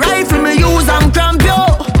 And the rifle me use and cramp yo.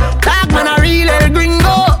 Dark man a real El Gringo.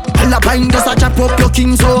 All a pint just a chop up your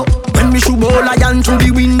king so. When me shoot ball lion through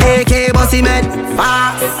the window, AK bossy man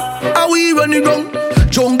fast. Are we running down?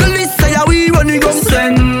 Jungle is say are we running down?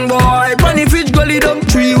 Send boy, bunny fridge gully down.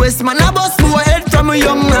 3 West man a bust boy head from a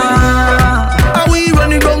young man. Are we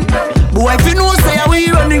running down? Boy if you know say are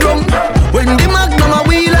we running down? When the magnum a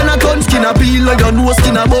wheel and a gun skin a peel like your nose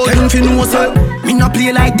skin a bone. If you know say me no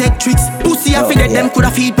play like tech tricks. Pussy a feed them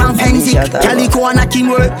coulda feed pan fancy. Calico and a king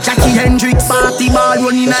work, Jackie Hendrix. Party ball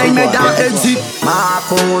running I made that exit.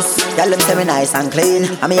 Marcus, tell them say me nice and clean.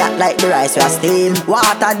 And me act like the rice we a steam.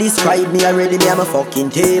 Water describe me already, me am a fucking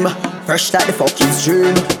team. Fresh like the fucking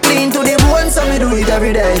stream. Clean to the bone, so me do it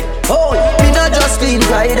every day. Oh, me not just clean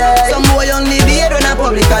Friday. Some boy only beard on a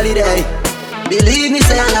public holiday. Believe me,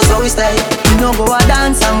 say and that's how we stay. Me no go a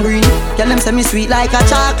dance and green. Tell them say me sweet like a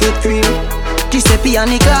chocolate cream. Giuseppe and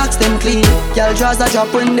the clocks them clean. Girl draws a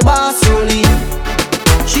drop when the boss rolling.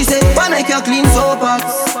 She say, why make you clean so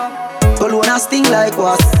pots? Cologne a sting like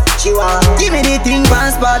what? She want give me the thing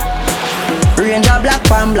pan spot. Ranger black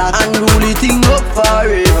pan black. Unruly thing up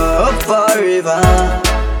forever, up forever.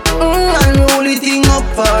 Unruly thing up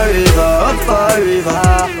forever, up forever.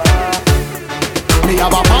 Me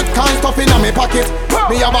have a fat can stuff in me pocket.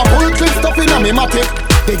 Me have a full clip stuff in me matic.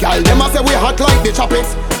 The gal dem a say we hot like the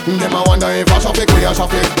choppies. Dem a wonder if I traffic we a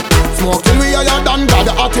traffic. Smoke till we higher than God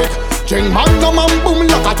attic. Drink magnum and boom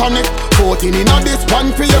like a tonic. 14 in a this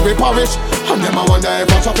one for every parish. And dem a wonder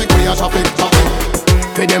if I traffic we a traffic.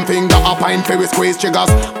 For them finger a pint for we squeeze triggers.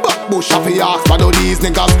 Back bush off the ask for these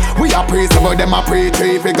niggas. We a praise about them a pray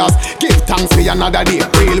 3 figures. Give thanks for another day,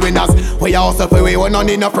 real winners. We also for we none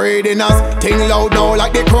in afraid in us. Ting loud now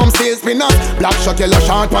like the chrome steel spinners. Black shot, yellow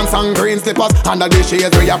short pants and green slippers. Under the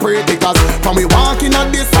shades we a pray tickers. From we walking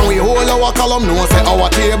at this and we hold our column. No say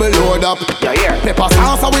our table load up. Pepper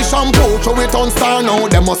sauce and we shampoo. Throw it on star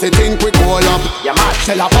now. Them must think we call up.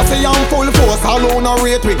 Tell a posse and full force. Alone no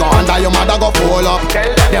rate we go under your mother go fall up.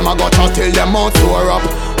 Them a go chat till them mouth sore up.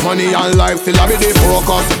 Money and life still a be the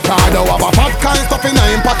focus. Cause I have a fat kind stuff in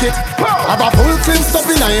him pocket. Have a full clean stuff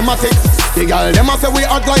in him attic. The girl them a say we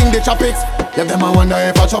outline the tropics. Let them a wonder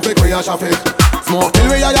if a traffic we a traffic. Smoke till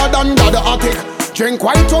we higher than God attic. Drink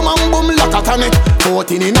white rum and boom like a tonic.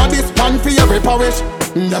 14 in a this pan for every parish.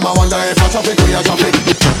 Them a wonder if a traffic we a traffic.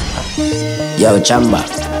 Yo Chamba,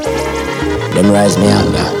 them rise me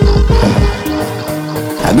anger.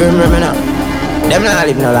 I go remember now. Them not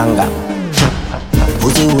live no longer.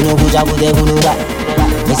 Pussy uno puja bude bunuba.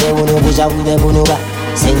 Me say uno puja bude bunuba.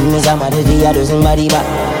 Send me some of the dia doesn't body back.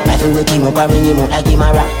 I feel we keep up and bring him out like him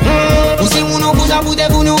a rap. Pussy uno puja bude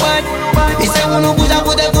bunuba. Me say uno puja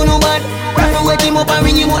bude bunuba. I feel we keep up and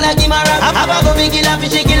bring him out like him a rap. Have a go big killer,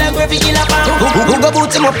 fishy killer, graphy killer. Who go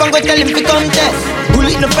boot him up and go tell him to contest.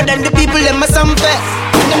 Bullet no for them the people them a some fest.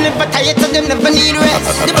 Them never tired, so them never need rest.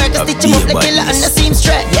 The bird can stitch him up like killer and the seam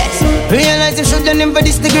stretch. Yes. Realize him should have never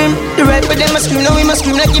diss the grim. The right for them a scream, now we must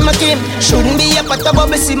scream like him a Kim. Shouldn't be a pot of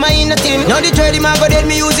bubble, see my inner team. Now the trade him a go dead,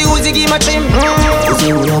 me Uzi give him a trim.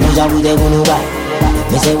 Pussy uno buja bude bunuba.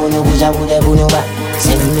 Me say uno buja bude bunuba.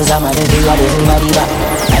 Send me some of the dia doesn't body back.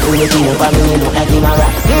 I feel the king up and bring him out like him a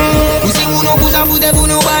rap. Pussy uno buja bude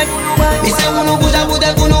bunuba. Me say uno buja bude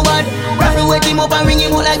bunuba. Raffle wake him up and ring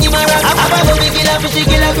him out like him a rap. Have a go big killer, fishy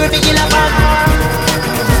killer, graphy killer.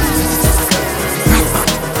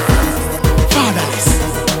 Fatherless.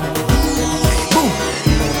 Boom.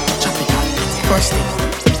 Chop it out. First thing.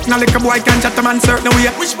 Now like a boy can chat a man certain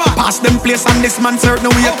way. Which part? Pass them place and this man certain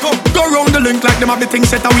way. Go round the link like them have the thing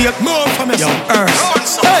set away. More for me. Yo,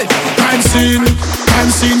 Earth. Hey. Crime scene.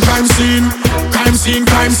 Crime scene, crime scene. Crime scene,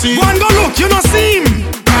 crime scene. One go look, you no see him.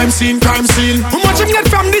 crime scene. How much you get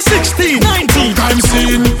from the 16, 19? Crime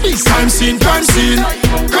scene. Crime scene. Crime scene.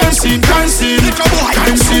 Crime scene. Crime scene.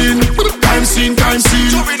 Crime scene. Crime scene. Crime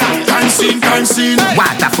scene. Crime scene. Crime scene.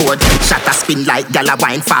 Waterford, shot a spin like gala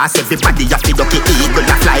wine fast. Everybody have to ducky eagle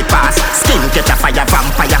a fly past. Skin get a fire,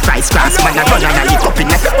 vampire, Christ cross. Man a run and a lick up in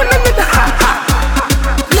like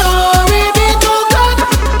glory be to God,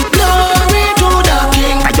 glory to the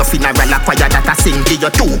King. At your funeral a choir that a sing. Give you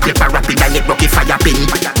 2 clip a rapid and it rocky fire pin.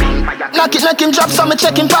 Knock it, make him drop some, me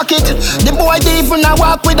check him pocket. The boy did even a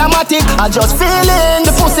walk with a matic. I just feeling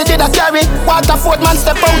the pussy did a carry. Waterford man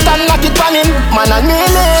step out and knock it on him. Man and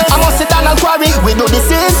kneeling, I must sit down and quarry. We do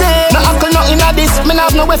this easy, no uncle nothing of this. Me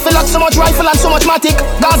have no weapon like so much rifle and so much matic.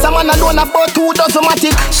 Gaza man alone about 2 dozen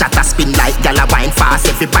matic. Shot a spin like gala wine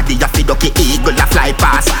fast. Everybody have to ducky eagle a fly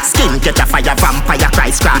past. Skin get a fire, vampire,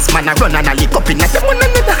 Christ cross. Man a run and a lick up in like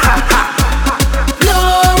glory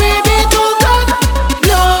be to God,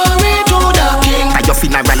 glory to the King. At your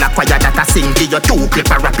funeral a choir that a sing. Give you 2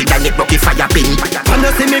 clip a rapid and it rocky fire pin. When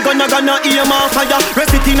you see me gonna aim my fire.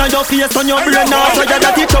 Rest it in your face on your brain now fire.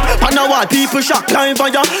 That it up and now what people shock line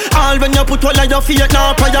fire. All when you put all of your feet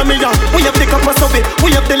now fire me. We have the copper of it,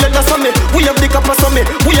 we have the letters of me. We have the copper of me,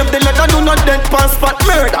 we have the letter. Do not dead pass spot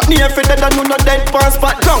murder. Near for dead and do not dead pass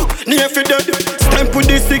spot down. Near for dead. Stamp with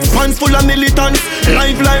the 6 pants full of militants.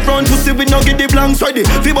 Live round pussy we no get the blanks ready.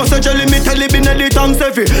 Fi bust a jelly me tell it be nelly tanks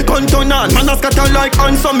heavy. Gun turn on, man a scatter like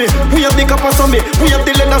ants on me. We have the copper of me, we have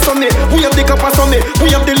the letters of me. We have the copper of me,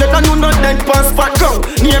 we have the letter. Do not dead pass spot down.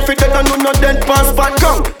 Near for dead and do not dead pass spot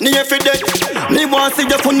down. Near for dead. Me want see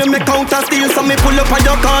you funny me counter steal. So me pull up on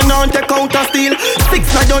your corner and take counter steal.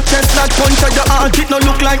 6 na your chest that punch on your heart. It no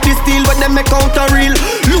look like this steel but them me counter real.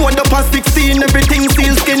 Load up past 16, everything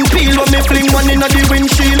seal. Skin peel when me fling one in the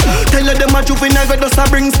windshield. Tell her them a juvenile we just a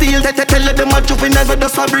bring steel. Tell her them a juvenile we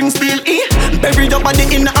just a bring steel. Bury your body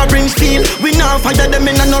in a orange steel. We now fire them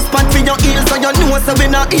in a no spot for your heel. So you know so we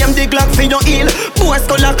now aim the Glock for your heel. Boy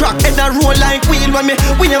skull a crack and a roll like wheel. When me,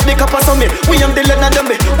 we have the copper on me, we have the leather on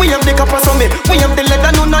me. We have the copper on me, we have the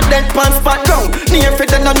leather. No not dead pants spot ground. Near for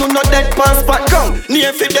dead and no not dead pants spot ground.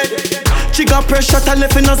 Near for dead. She got pressure and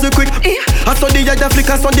left in as quick. I saw the other flick,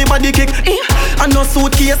 I saw the body kick. And no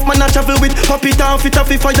suitcase man I travel with. Pop it and fit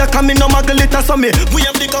off if I come in no muggle it as on me. We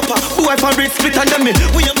have the copper, boy for it split and them me.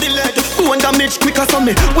 We have the lead, who and damage quick as on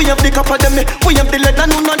me. We have the copper them me. We have the lead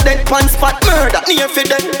and no not dead pants spot murder. Near for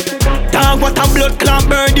dead. Dog what a blood clot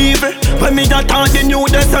bird evil. When me a talk the new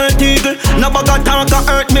desert eagle. No bag a talk a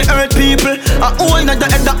hurt me hurt people. A hole na the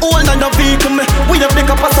head, a hole na the vehicle me. We have the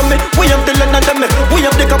copper on me, we have the lead and them me. We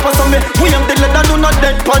have the copper on me, we have the lead and no not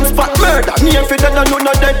dead pants spot murder. Near for dead and no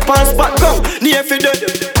not dead pants spot ground. Near for dead.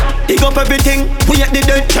 Dig up everything, we have the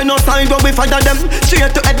dead genocide where we fire them.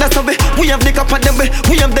 Straight to head that's how we have the copper them.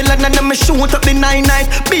 We have the lead and them shoot up the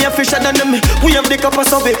 9-9. Be a fisher than them. We have the copper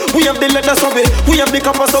of it, we have the lead of it. We have the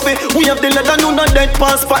copper of it, we have the lead and no not dead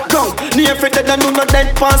pants spot ground. Near for dead and no not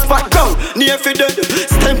dead pants spot ground. Near for dead.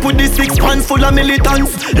 Stamp with the 6 pants full of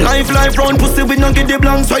militants. Live round pussy we no get the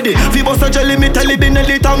blanks ready. Fi bust a jelly me tell it be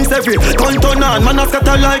nelly tanks every. Gun turn on, man a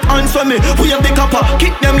scatter like ants for me. We have the copper,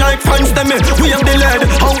 kick them like fans them. We have the lead,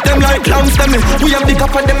 out them like lambs them. We have the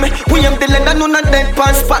copper them. We have the lead and no not dead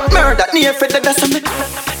pants spot murder. Near for dead that's a me.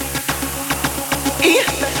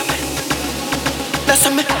 That's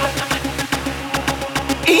a me.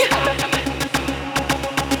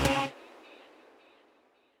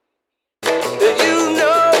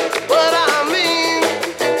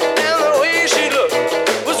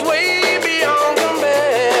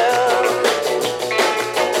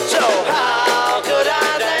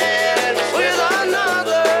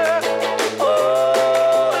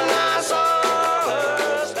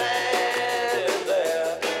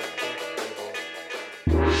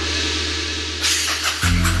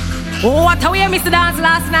 What a way I missed the dance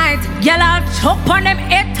last night. Y'all have chop on them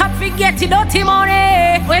head top forget it dirty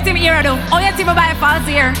money. Wait till me hear though. Oh, you see me buy false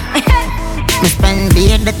here. Me spend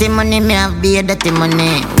beer dirty money, me have beer dirty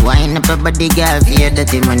money. Wine up everybody, girl, fear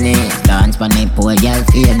dirty money. Dance on the pole, girl,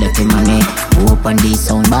 fear dirty money. Open the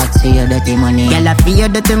sound box, fear dirty money. Girl, I fear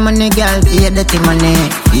dirty money, girl, fear dirty money.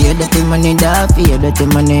 Fear dirty money, dog, fear dirty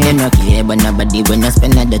money. You no care but nobody when you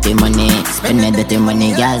spend that dirty money. Spend that dirty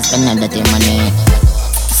money, girl, spend that dirty money.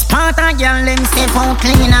 Part a girl, them step out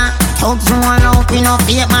cleaner. Thugs roll out in a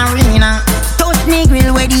fake marina. Touch me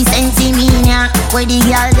grill where the sense mean ya. Where the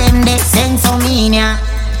girl them they sense so mean ya.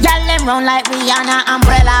 Girl them them round like Rihanna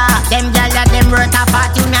umbrella. Them gyal ya them worth a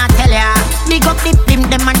fortune, me a tell ya. Big up the pimp,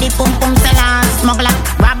 them and the pum pum sellers, smuggler,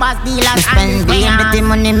 robbers, dealers, and spend dirty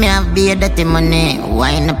money, me have beer dirty money.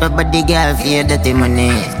 Wine up your body, girl, fear dirty money.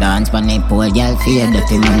 Dance pon the pole, girl, fear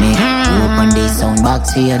dirty money. Open the sound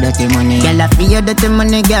box, fear dirty money. Girl, fear dirty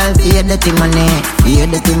money, girl, fear dirty money. Fear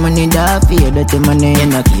dirty money, da, fear dirty money. You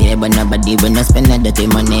no care about nobody when you spend the dirty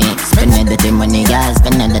money. Spend the dirty money, girl,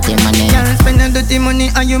 spend the dirty money. Girl, spend the dirty money,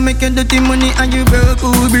 and you make your dirty money, and you broke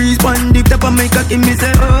cool breeze. One dip top of my cocky, me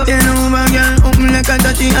say, oh, you know my girl, open like a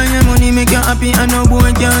dirty, and your money make you happy, and no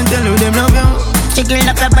boy can't tell you them love you. Jiggle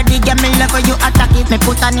up your body, get me love how you attack it. Me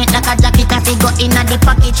put on it like a jacket, I say go in the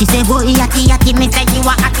pocket. She say, boy, yaki yaki, me say you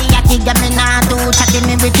a yaki yaki. Get me nah do chatty,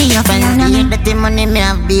 me with you. Spend your dirty money, me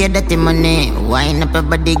have beer dirty money. Wine up your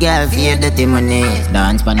body, girl, fear dirty money.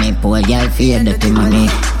 Dance pon the pole, girl, fear dirty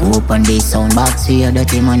money. Open the sound box, fear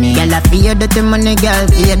dirty money. Girl, fear dirty money, girl,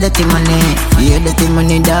 fear dirty money. Fear dirty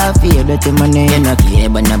money, da, fear dirty money. You no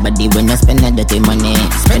care about nobody when you spend the dirty money.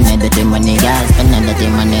 Spend the dirty money, girl, spend the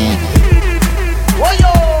dirty money.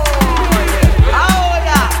 Woyo!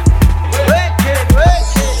 Ahora! Wicked!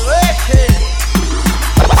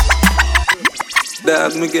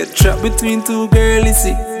 Dog, me get trapped between two girlies,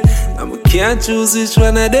 see. And me can't choose which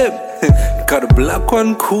one of them. Cause the black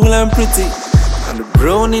one cool and pretty, and the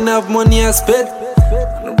brown in have money I spent.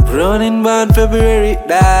 And the brown in born February,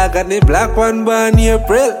 dog, and the black one born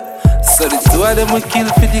April. So the two of them will kill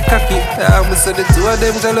for the cocky. So the two of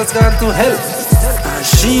them jealous gone to hell. And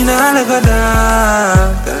she nah let go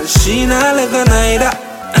down, and she nah let go neither.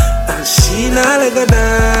 And she nah let go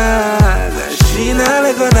down, and she nah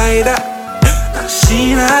let go neither. And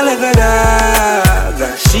she nah let go down,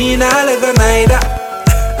 and she nah let go neither.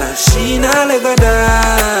 And she nah let go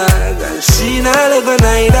down, and she nah let go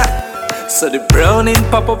neither. So the brown in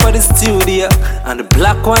pop up at the studio, and the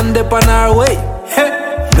black one dip on our way. Hey,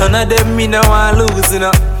 none of them me no want lose, you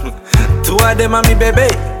know. Two of them are me baby.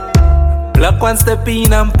 Black one step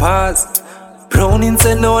in and pass. Browning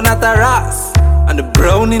say no, not a ras. And the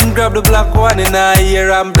browning grab the black one in her ear,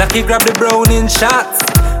 and Blackie grab the browning shots.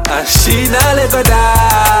 And she nah let go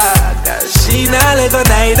dog, and she nah let go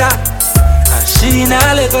neither. And she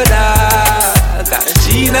nah let go dog, and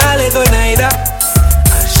she nah let go neither.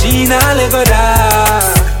 And she nah let go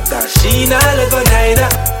dog, and she nah let go neither.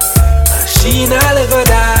 And she nah let go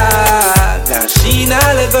dog, and she nah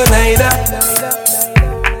let go neither.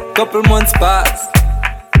 Couple months pass,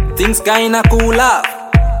 things kinda cool off.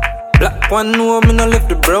 Black one know me no left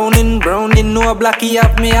the browning know Blackie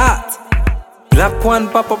have me heart. Black one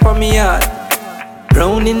pop up on me heart,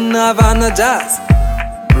 browning have on a jazz.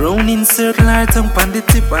 Browning circle her tongue pon the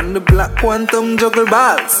tip, and the black one tongue juggle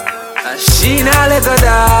balls. And she nah let go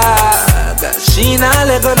dog, and she nah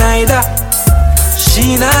let go neither.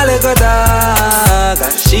 She nah let go dog,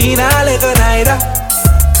 and she nah let go neither.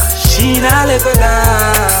 She nah let go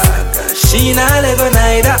dog, she nah let go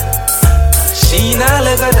neither. She nah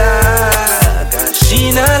let go dog,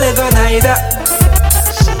 she nah let go neither. She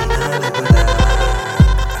nah let go dog,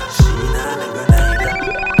 she nah let go neither.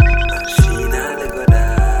 She nah let go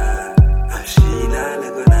dog, she nah let go neither. She nah let go dog, she nah let go neither. She nah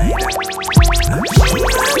let go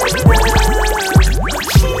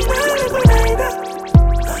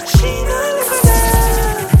dog, she nah let go neither.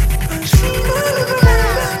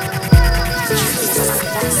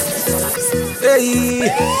 Hey,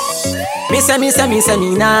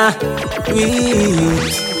 me nah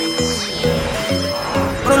tweet.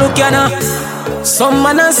 Look ya now, some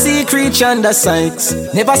man a see creature under sights.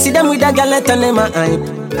 Never see them with a girl let them a hype.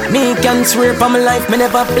 Me can swear for my life, me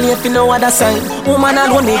never play for no other side. Woman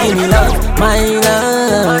alone me give me love, my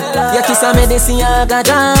love. You kiss a medicine, you got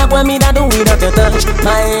job. When me da do without your touch,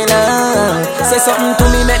 my love. Say something to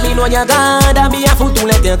me, make me know you God. I be a fool to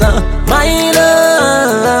let you go, my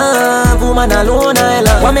love. Woman alone I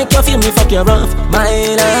love. What make you feel me fuck you rough,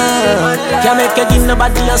 my love. Can't make you give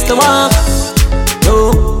nobody else to walk.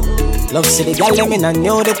 No. Love see the gal them in a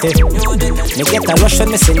nudity. Me get a rush when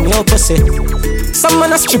me see new pussy. Some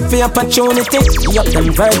man a strip for opportunity. Yup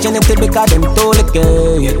them virginity because them too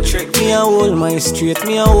licky. Me a hold my straight,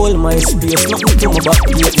 me a hold my space. Nothing to my back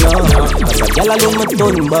gate now. Cause a gal alone me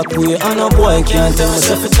turn back way. And no boy can't tell me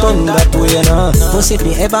if it turn that way now. Pussy if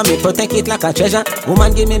me ever me protect it like a treasure.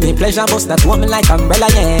 Woman give me pleasure, bust that woman like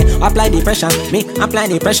umbrella, yeah. Apply the pressure, me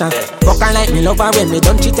apply the pressure. Fuck her like me love her when me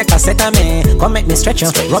don't cheat take a set of me. Come make me stretch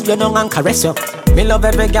her, rub your down man caress you. Me love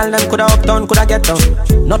every girl, them coulda up down, coulda get down.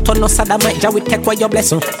 Not on no sodomite, ja we take away your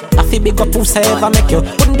blessing. I feel big up who's ever make you.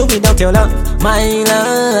 Couldn't do without your love, my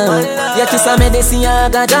love. Your kiss a medicine, I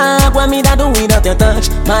got job. What me da do without your touch,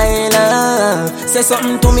 my love. Say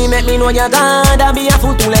something to me, make me know you're God. I be a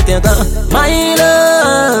fool to let you go, my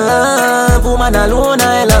love. Woman alone,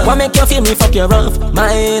 I love. What make you feel me fuck you rough,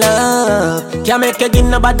 my love. Can't make you give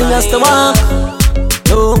nobody else to walk.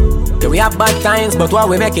 No, yeah, we have bad times, but why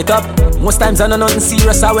we make it up? Most times I know nothing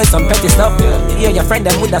serious, always some petty stuff. You hear your friend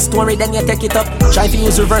them with a story, then you take it up. Try to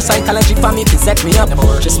use reverse psychology for me to set me up.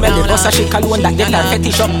 She smell the boss, she call one that get her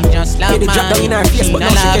fetish up. Hear the drop down in her face, but now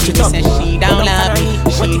she catch it up. She don't love me,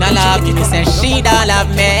 she don't love me, say she don't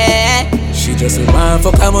love me. She just a man,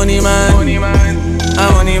 fuck a money man.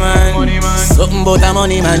 A money man. Something about a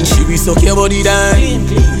money man. She be suck your body down.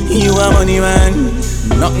 You a money man.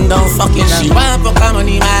 Nothing down fucking. She want fuck a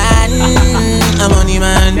money man. A money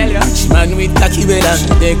man. She man with cocky belly. She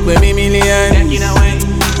take away me millions.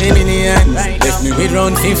 Me millions. Left me with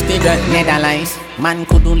round 50 grand. Nether life. Man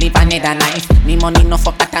couldn't live another life. Me money no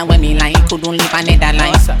fuck that when me like. Couldn't live another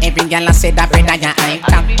life. Every girl I said that bread I got eye.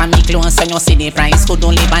 Tap on me clothes so you see the price.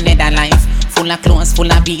 Couldn't live another life. Full of clothes,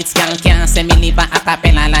 full of beats. Girl can't say me live a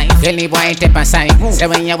cappella life. Jelly boy step aside. Say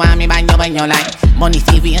when you want me buy you when you like. Money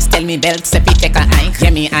fee waste, tell me belt say fi take a hike.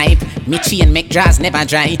 Yeah me hype. Me chain make draws never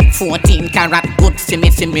dry. 14 karat good fi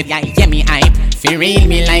me yeah me hype. Fi real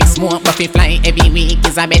me like smoke but fi fly. Every week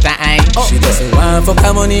is a better hype. She just a want fuck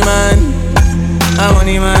a money man. A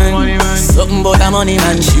money man. Something about a money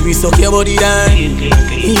man. She be suck your body down.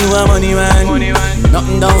 You a money man.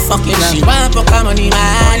 Nothing down fucking man. She want fuck a money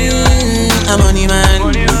man. A money man.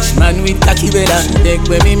 Rich man with cocky belly. Take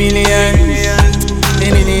away me millions.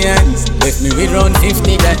 Me millions. Left me with round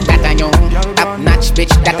 50 grand. That I know. Top notch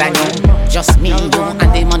bitch that I know. Just me, you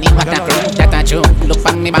and the money what I prove. That I true. Look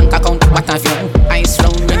for me bank account what I view. Ice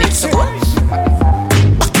round minutes to go.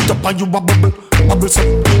 Back it up and you a bubble, bubble so.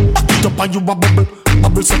 Back it up and you a bubble,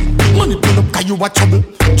 bubble so. Money pull up 'cause you a trouble,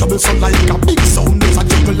 trouble so like a big sound. There's a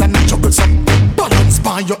juggle and a juggle so. Balance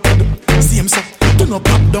by your head, same so. Do not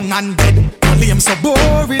pop down and dead. No name so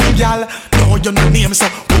boring, gal. No you no name so.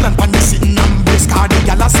 Pull and pan you sitting and brace 'cause the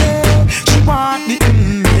gal a say she want the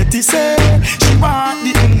matey say. She want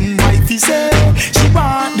the wifey say. She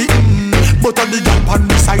want the but on the gal on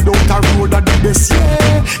the side out the road of the best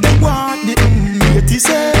yeah. They want the matey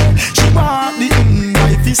say. She want the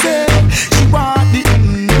wifey say. She want the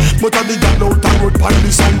but on the gal out the road on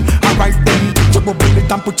the side. Alright then, you bubble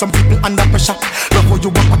it and put some people under pressure. Love how you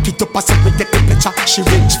walk back it up as if we get the pleasure. She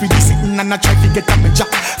rich for the sitting and I try to get a picture.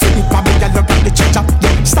 Feel it for me, girl, you got the treasure.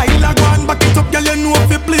 Yeah. Style a go on, back it up, girl, you know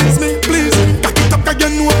if you please me, please me. Back it up, girl, you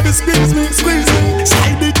know if you squeeze me, squeeze me.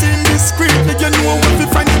 Slide it in discreetly, you know if you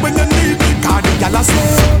find it when you need me. 'Cause the girl a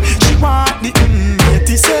say she want the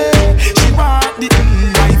matey say. She want the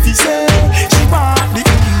wifey say. She want the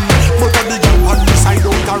but on the girl on the side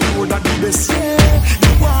out the road and the best yeah.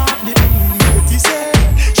 You want the matey say.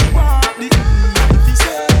 She want the wifey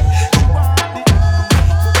say. She want the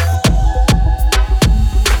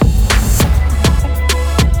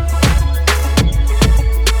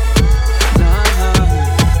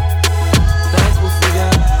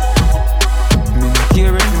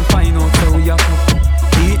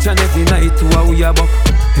each and every night to how we are buck.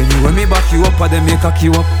 Anyway me back you up or them me cock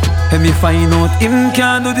you up. And me find out him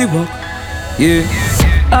can't do the work. Yeah.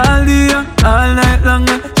 All day, all night long.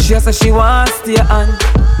 She say she want stay on,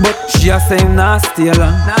 but she say him not stay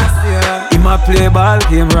long. Him a play ball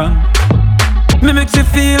game wrong. Me make she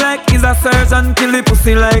feel like he's a surgeon. Kill the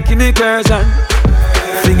pussy like in incursion.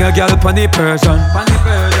 Fling a girl pon the Persian.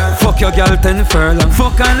 Fuck your girl 10 furlong.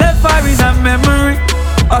 Fuck and left her in a memory.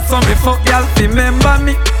 I saw me fuck y'all remember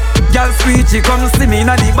me. Y'all sweet, she come see me in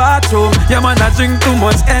the bathroom. Yeah man, I drink too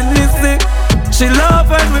much endlessly. She love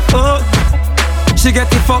when we fuck. She get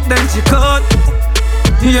the fuck then she cut.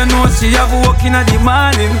 You know she have work in the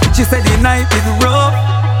morning. She said the night is rough.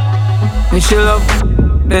 And she love,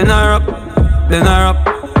 bend her up.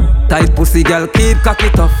 Tight pussy girl keep cocky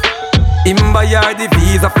tough. Him buy her the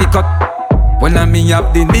visa fi cut. When I me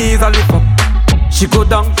have the knees I lift up. She go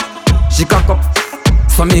down, she cock up.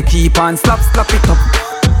 So me keep on slap it up.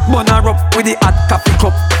 Bun her up with the hot coffee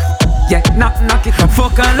cup. Yeah, knock it up.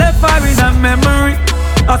 Fuck and left her in a memory.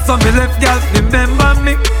 I saw me left girl remember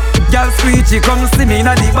me. Girl sweet, she come see me in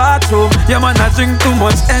the bathroom. Yeah man, I drink too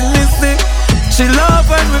much endlessly. She love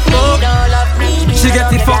when we fuck. She get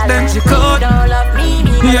the fuck then she cut.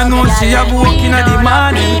 You know she have work in the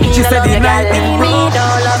morning. She said the night is rough.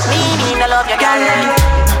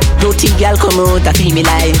 Dirty girl come out, I feel me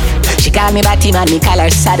life. She call me Batty man, me call her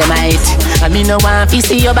Sodomite. And me no want to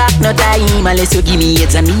see you back no time unless you give me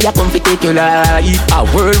it and me a come fi take your life. A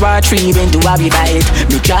World War III when do I be bite?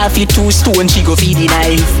 Me try fi 2 stone, she go feed the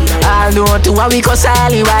knife. All know to a we cause all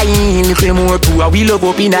the wine. If we more to a we love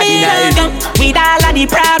up in a the night. With all of the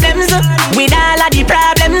problems, with all of the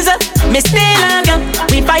problems, me still love you.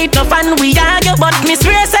 We fight no fun, we argue, but me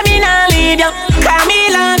swear say me nah leave you. Call me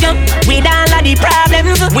love you. With all of the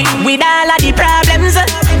problems, with all of the problems,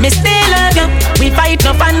 me still love you. We fight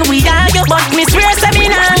no fun, we argue, but me swear say me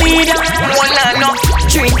nah leave you. One and no,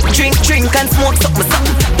 drink, drink, drink and smoke something,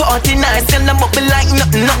 something. Party nice and I'm bubble like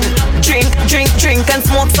nothing, nothing. Drink, drink, drink and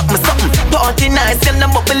smoke something, something. Party nice and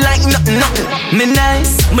I'm bubble like nothing, nothing. Me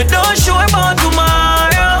nice, me don't sure about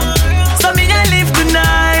tomorrow. So me I live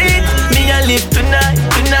tonight, me I live tonight,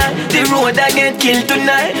 tonight. The road I get killed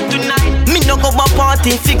tonight, tonight. Me no go my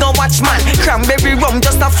party, figure watch man. Cranberry rum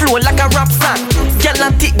just a flow like a rap song. Gyal a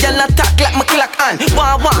tick, gyal a tack like my clock on.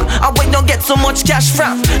 Wah wah, I when you get so much cash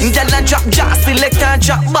from. Gyal a drop jazz, select and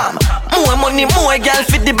drop bomb. More money, more gyal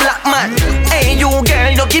for the black man. Hey you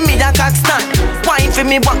girl, you give me that cock stand. Wine for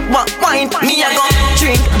me, wine. Me I go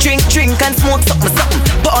drink, drink, drink and smoke something, something.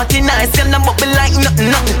 Party nice and I'm bubble like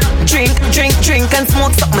nothing, nothing. Drink, drink, drink and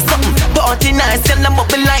smoke something, something. Party nice and I'm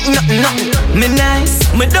bubble like nothing, nothing. Me nice,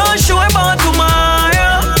 me don't sure about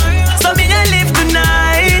tomorrow. So me I live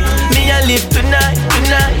tonight, me I live tonight,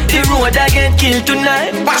 tonight. The road I get killed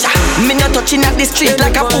tonight. Me not touching at the street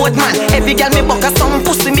like a boat man. Every girl me buck a some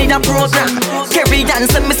pussy me the program. Carry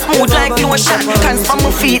dance and me smooth like lotion. Can't from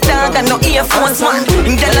my feet down and no earphones man.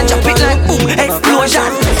 Girl I drop it like boom,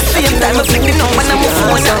 explosion. Same time I flick the number and my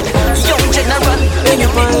phone on. Young general, many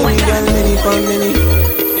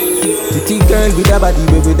pretty girl with a body,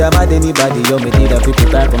 with a bad anybody. You me need a people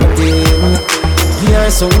type on my team. Give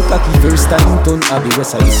her some cocky first time, turn up the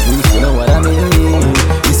rest of the street, you know what I mean?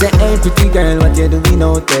 He say, hey pretty girl, what you doing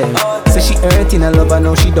out there? Say she hurting a lover,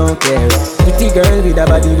 now she don't care. Pretty girl with a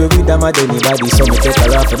body, with a mad anybody. So me take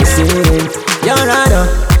her off for the scene. You're right,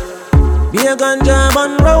 be a ganja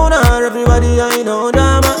man round her. Everybody I know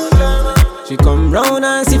drama. She come round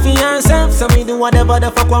and see for herself. So me do whatever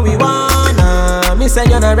the fuck what we wanna. Me say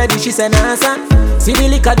you're not ready, she say nah son. See the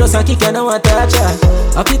liquor just a kick, you know what touch her.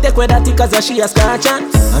 I fit take with that tick cause she a scratch her.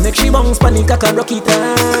 I make she bounce panic, I can rock it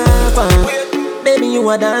up. Baby you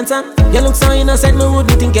a dancer. You look so innocent, me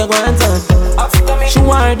wouldn't think you want her. She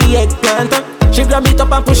wore the eggplant. She grab it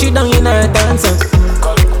up and push it down in her dancer.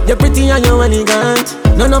 You're pretty and you're elegant.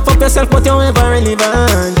 None of up yourself but you're ever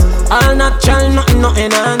relevant. All natural, nothing, no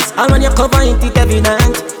enhance. All when you cover it, it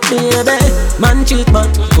evident. Baby, man cheat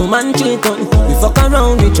but woman cheat on. We fuck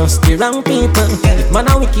around, we trust the wrong people. If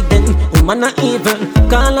man a wicked then, woman a evil.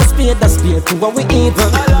 Call a spade to what we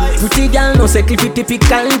evil. Pretty girl, no say cliffy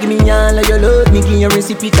typical. Give me all of your love, me give you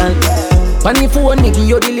reciprocal. Funny phone, me give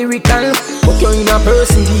you the lyrical. Fuck you in a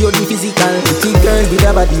person, give you the physical. Pretty girl with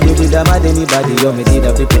a body, with a mad anybody. You me did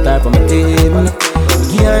a people type on my team.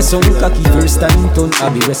 Give her some cocky first time, turn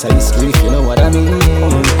up the rest of the street, you know what I mean?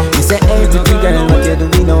 Me say, hey pretty girl, what you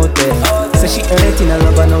doing out there? Say she hurting a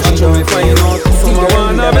lover, now she don't find out. Pretty girl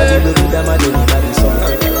with a body, with a mad anybody. So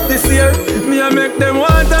this year, me I make them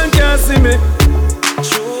want and can't see me.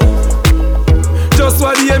 Just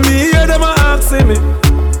what they me hear them a asking me.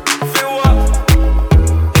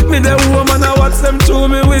 Me the woman I watch them through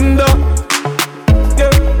me window.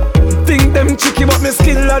 Yeah. Think them tricky but me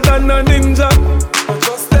skiller than a ninja.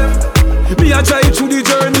 Just them. Me a try through the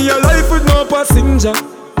journey of life with no passenger.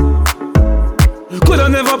 Coulda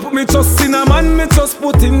never put me trust in a man, me just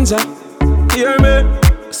put in ja. Hear me?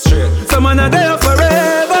 Straight. Some man a there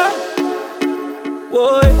forever.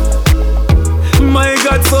 Boy, my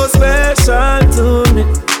God so special to me.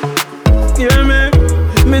 Hear me?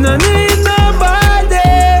 Me no need nobody.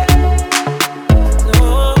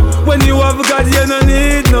 No. When you have God, you no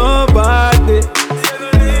need nobody.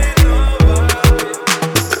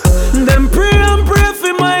 Them pray and pray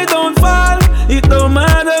for my downfall. It don't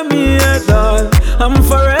matter me at all. I'm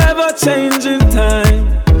forever changing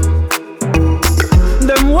time.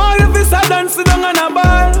 Them want if it's a dancing down on a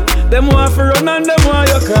ball. Them want to run and them want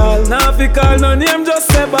you call. Now if you call no name, just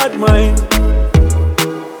say bad mind.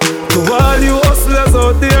 To all you hustlers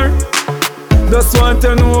out there, just want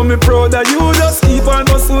to know me proud that you just keep on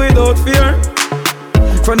hustle without fear.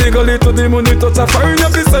 From the gully to the money touch a foreign,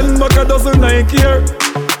 if you send back a dozen Nike here.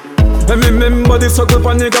 And me remember the struggle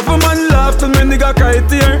for nigga, for man laugh till me nigga cry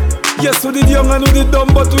tear. Yes, we did young and we did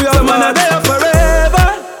dumb, but we are man are there forever.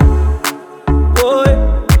 Boy,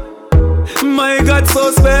 my God so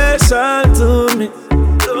special to me.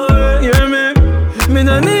 Hear me? Me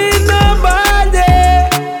no need nobody.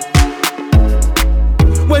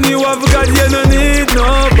 When you have God, you no need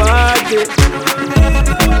nobody.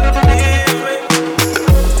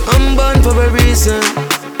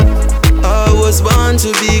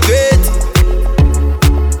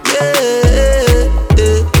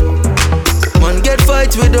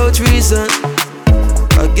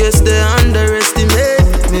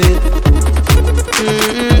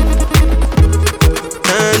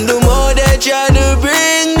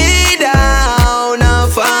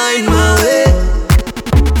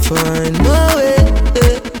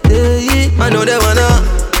 I know they wanna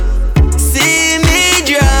see me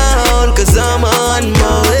drown, cause I'm on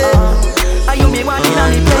my way. Are you me one in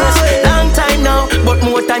the place? Long time now, but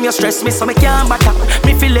more time you stress me, so me can't batter.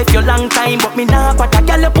 Me feel like you long time, but me nah batter.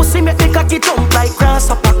 Girl, your pussy make me cocky jump like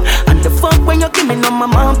grasshopper. And the fuck when you give me no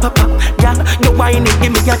mama and papa. Yeah, you whine it,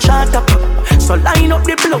 give me a charter pop. So line up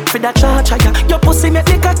the block for the charger. Yeah, your pussy make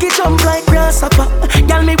me cocky jump like grasshopper.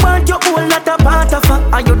 Girl, me want you all not a part of her.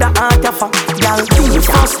 Are you the heart of her? Girl, you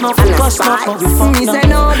fuss no, fuss no, we fuck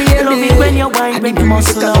no. Love it when you whine, when you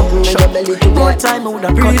muscle out. More time, would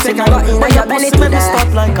have cut it out. When your pussy make me stop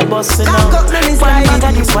like a bus now. One bag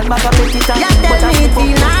of this, one bag of petty time. But I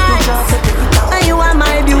feel like and you are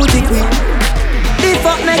my beauty queen. The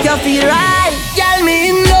fuck make you feel right. Girl, me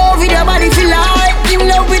in love with your body, feel like in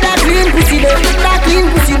love with that clean pussy there. That clean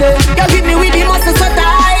pussy there. You give me with the muscle so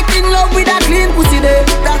tight. In love with that clean pussy there.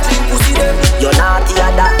 That clean pussy there. You're naughty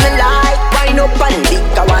and that me like. Wind up and big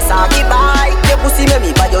Kawasaki bike. Your pussy make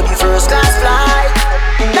me buy you the first class flight.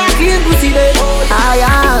 That clean pussy there. I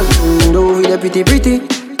am in love with the pretty.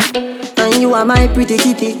 And you are my pretty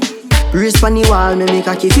kitty. Wrist on the wall, me make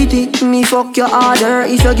a kitty. Me fuck your order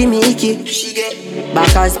if you give me icky. She get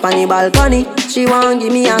back as panny balcony. She want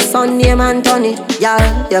give me a Sunday man Tony.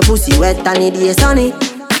 Y'all, your pussy wet and it is sunny.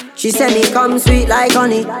 She say me come sweet like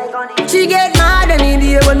honey. She get mad any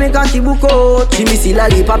day when me cocky book out. She miss the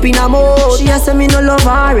lollipop in her mouth. She say me no love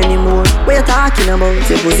her anymore. What you talking about?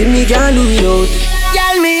 Say pussy me can't do without.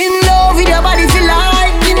 Girl, me in love with your body, feel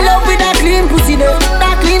like in love with that clean pussy there.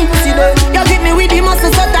 That clean pussy there. You get me with the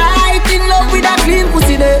muscle so tight. In love with that clean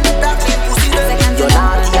pussy there. That clean pussy there. You're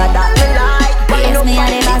naughty and that me like. Yes, me and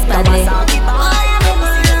the last body.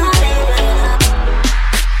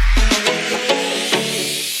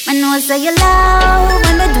 I know say you love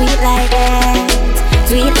when we do it like that.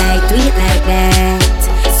 Do it like that.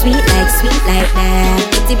 Sweet like that.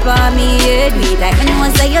 Put it on me, yeah, do it like. I know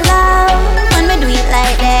say you love when we do it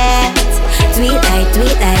like that. Do it like.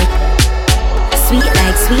 Sweet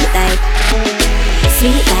like.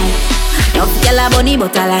 Love girl a bunny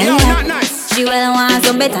but I like that. She will want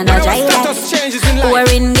some better not try that.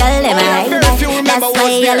 Wearing girl them I like that. That's why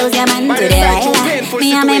you lose your man to the light. Me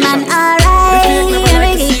and my man alright.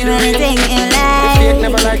 Every give anything you like.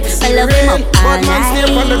 I love him up all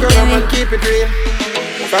night. Keep it real.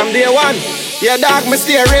 From day one, yeah dog me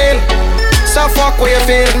stay real. So fuck what you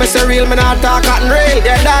feel, me say real, me not talk cotton real.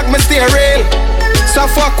 Yeah dog me stay real. So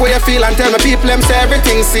fuck what you feel and tell me people them say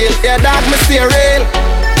everything sealed. Yeah dog me stay real.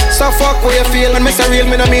 So fuck what you feel and me say real,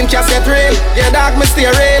 me no mean cassette real. Yeah dog me stay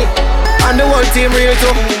real. And the whole team real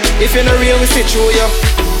too. If you no real, we see through you.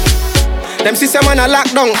 Them system man a lock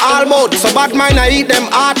down all mode. So bad mind I eat them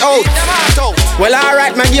heart out. Well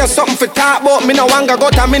alright, man give you something for talk about. Me no want go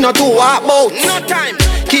out and me no too walk out. No time.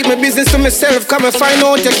 Keep my business to myself, come and find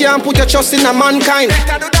out you can't put your trust in a mankind.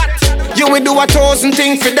 You will do 1,000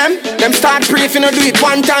 things for them. Them start pray if you no do it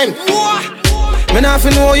one time. Me not fi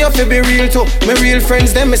know you fi be real too. My real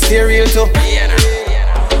friends them me stay real too.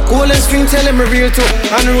 Cool and string tell him me real too.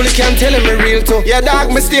 Unruly can't tell him me real too. Yeah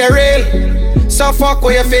dog me stay real. So fuck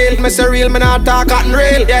what you feel. Me say real, me not talk cotton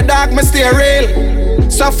real. Yeah dog me stay real.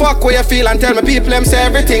 So fuck what you feel and tell me people them say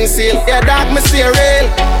everything sealed. Yeah dog me stay real.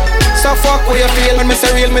 So fuck what you feel and me say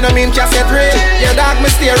real, me no mean cassette real. Yeah dog me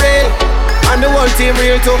stay real. And the whole team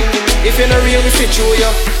real too. If you no real, we see through you.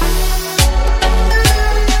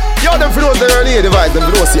 Yo, them for those that are near the vibe, them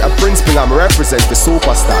for those see a principal I'm represent the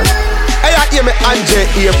superstar. Hey, I hear me Andre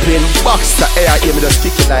airplane boxer. Hey, I hear me just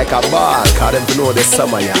kick it like a ball. Cause them to know the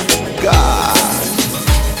summer, yeah. God.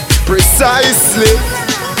 Precisely.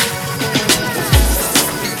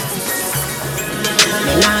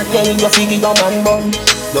 Me not tell you figure your man bun.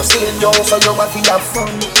 You still young so you want to have fun.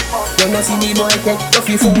 You no see the boy take you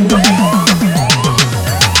fi fool.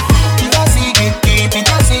 It's a secret, keep it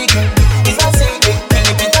a secret. It's a secret,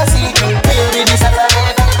 keep it a secret. Baby this a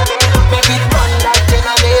forever. Make it run like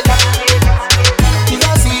generator. It's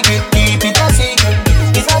a secret, keep it a secret.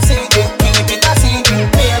 It's a secret, keep it a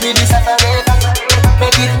secret. Baby this a forever.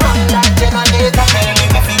 Make it run like generator. Baby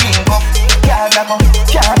me feeling up.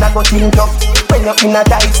 Can't go think up. When you're in a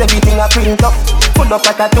tights, everything a print up. Full up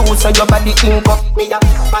like a tool, so your body ink up. Me a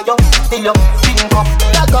mayo, till you pink up.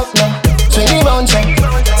 Lock up now, swing around,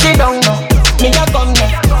 sit down now. Me a come now,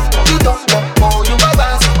 you don't know. Oh, you a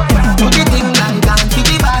boss. Do the thing like Auntie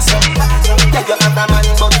the boss. Yeah, you have a man,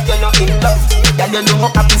 but you're not in love. Yeah, you know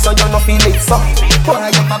happy, so you no feel it so.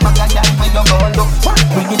 Why you a bag of that when you go look?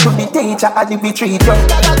 Bring it to the teacher, and we treat you.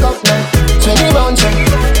 Lock up now, swing around,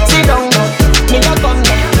 sit down now. Me a come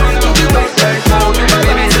now.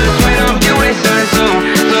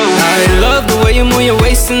 I love the way you you move your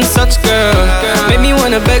waist and such, girl. Make me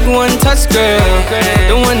wanna beg one touch, girl.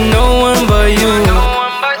 Don't want no one but you.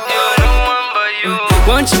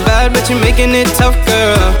 Want you bad, but you're making it tough,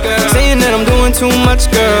 girl. Saying that I'm doing too much,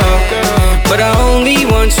 girl. But I only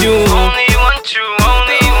want you.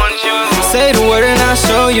 Say the word and I'll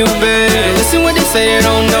show you, babe. Listen what they say, they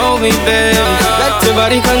don't know me, babe. Let your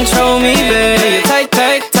body control me, babe. Tight,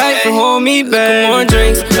 tight, tight, for hold me, babe. A little more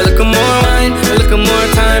drinks, a little more wine, a little more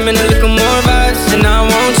time, and a little more vibes. And I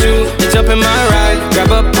want you to jump in my ride,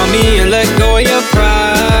 grab up on me and let go of your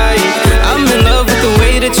pride. I'm in love with the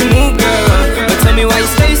way that you move, girl. But tell me why you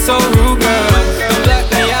stay so rude, girl. Don't black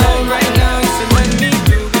me out right now, you should let me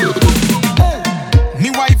do.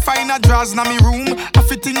 Me Wi-Fi in a drawers na me room. I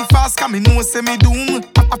fit think fast, cause me know say me doom.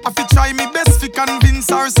 I fit try me best fi convince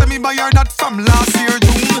her, say me buy her that from last year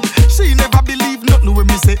June. She never believe nothing when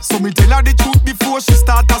me say, so me tell her the truth before she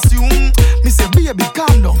start assume. Me say, baby,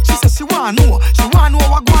 calm down. She say she wanna know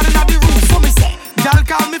what going on in the room. So me say, girl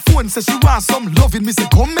call me phone, say she want some loving. Me say,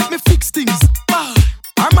 come make me fix things.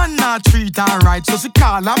 Her man not treat her right, so she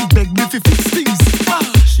call and beg me fi fix things.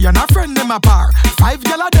 She and her friend them apart, 5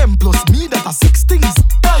 gyal of them plus me that are 6 things.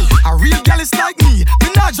 A real gyal is like me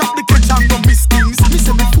not drop the catch and go miss things. Me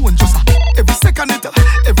say me phone just every second it,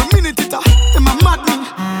 every minute it, them a mad me.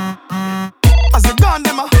 As a gone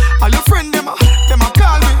them all your friend them a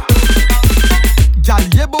call me. Gyal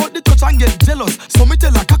hear about the touch and get jealous, so me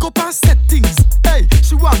tell her cock up and set things. Hey,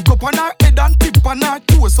 she want go on her head and tip on her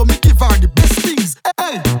toe, so me give her the best things.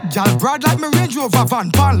 Hey, gyal broad like me Range Rover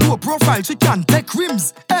van, pan low profile, she can take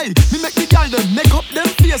rims. Hey, me make the gyal them make up them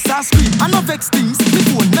face and scream. I no vex things, me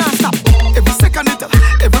phone non stop. Every second it,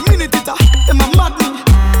 every minute it, them a mad me.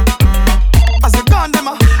 As a gone them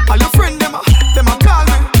all your friend them a call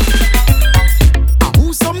me.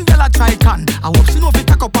 Who some gyal a try can? I hope she know fi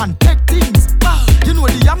cock up and take things. You know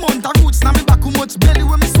the amount of roots na me back, how much belly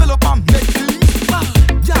when me swell up and make things.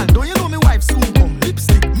 Gyal, don't you know me wife soon come?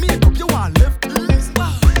 Lipstick, makeup, you want left things.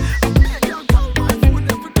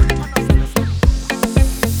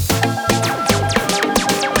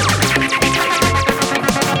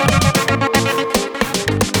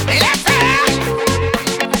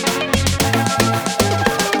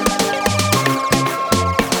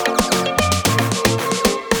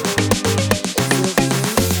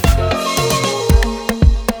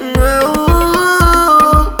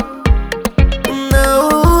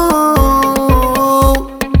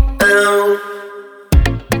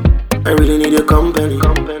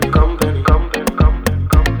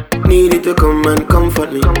 Need it to come and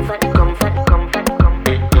comfort me.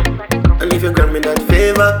 And if you grant me that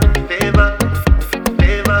favor,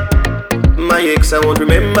 my ex I won't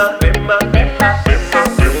remember.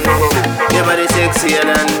 Your body sexier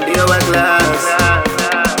than the hourglass.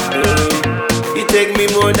 You take me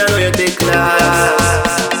more than you take class.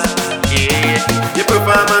 Your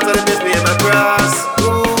performance are the best we ever cross.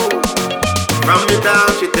 From the down,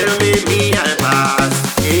 she tell me I pass.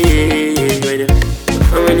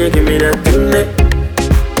 And when you give me that thing,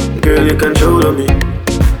 girl, you control me.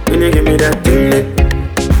 When you give me that thing,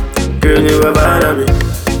 girl, you are bad at me.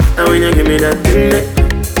 And when you give me that thing,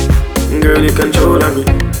 girl, you control me.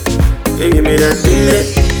 You give me that thing.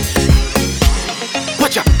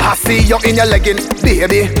 Watch ya, I see you in your leggings,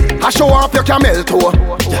 baby. I show off your camel toe.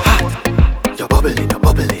 You're hot, you're bubbling,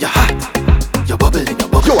 you're hot, you're bubbling, you're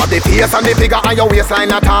bubbling. You have the face and the figure and your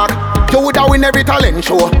waistline attack. You woulda win every talent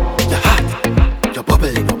show. You're hot, you're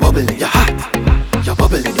bubbling, you're hot, you're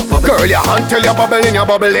bubbling, you're bubbling. Girl, your hand till you're bubbling, you're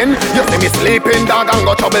bubbling. You see me sleeping, dog, and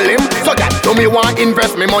go trouble him. So that do me want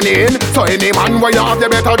invest me money in. So any man where you have, the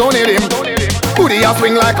better don't need him. Booty a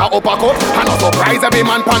swing like a uppercut, and a surprise every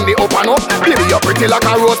man pan the up and up. Baby, you're pretty like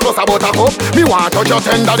a rose plus a buttercup. Me want touch your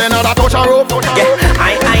tender, then I'll touch a rope. Yeah,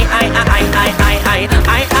 I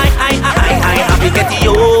be get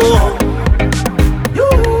you.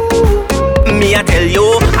 Me I tell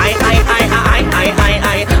you,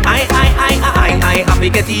 I be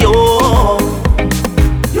get you.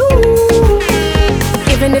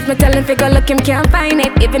 Even if me tell him figure look him can't find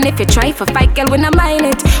it. Even if you try for fight, girl, we not mind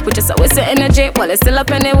it. We just always the energy while it's still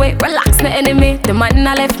up anyway. Relax, the enemy, the man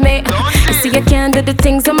I left me. You see you can't do the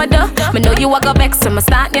things I'm a do. Me know you a go back, so me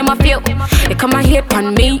start name a few. You come and hit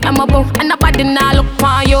on me, I'm a boo, and nobody now look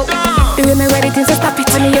on you. The way me ready things to stop it.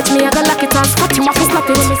 When you hit me, I go lock it and scratch him off and slap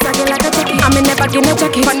it. Me saggy like a jacket. I me never give no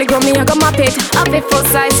jacket. When they grow me, I go map it. Have it full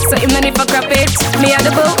size, so him no need for grab it. Me a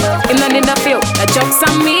the boo, him no need no feel. The jokes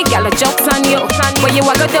on me, girl, the jokes on you. What you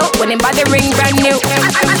a go do when him body ring brand new?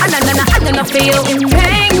 I don't feel. It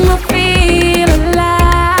make me feel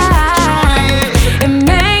alive. It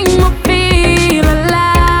make me feel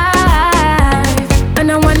alive.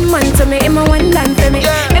 And I want man to me in my one life.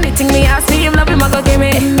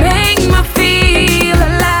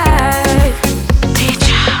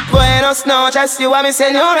 no stress. You want me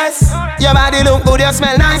senioress. Your body look good, you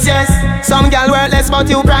smell nice, yes. Some girl worthless, but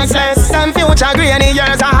you priceless. Them future grainy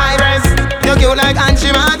years are high res. You cute like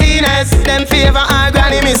Angie Martinez. Them favor our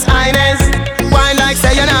granny Miss Ines. Wine like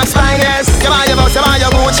say you're not spineless. You buy your box, you buy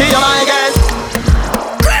your Gucci, you buy guess.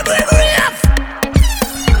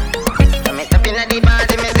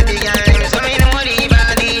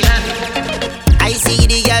 I see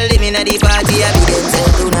the girl living at the party, I be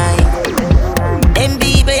dancing tonight. Them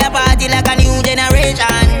people a party like a new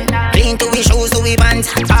generation. Clean to we shoes to we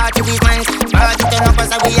pants, party we pants. Party turn up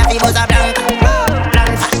us we happy buzz a blanca.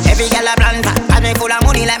 Blanca, every girl a blanca. Got me full of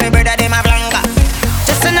money like me brother them a blanca.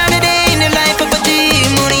 Just another day in the life of a G.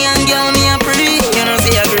 Money and girl me a free. You know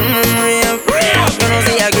see a girl real. You know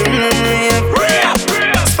see a girl real.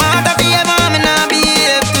 Smart of the ever me not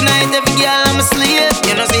behave. Tonight every girl I'm asleep.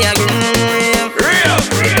 You know see a girl real.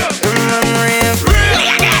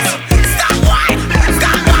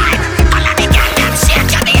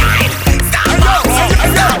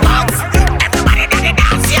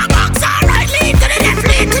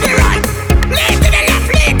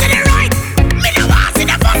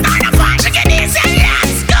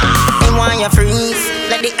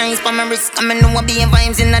 I know I be in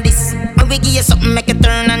vibes in this. When we give you something, make it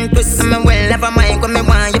turn and twist. I mean, well, never mind when me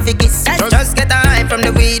want you to kiss. Just get a high from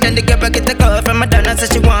the weed and the girl get the call from Madonna, so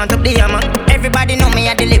she want up the hammer. Everybody know me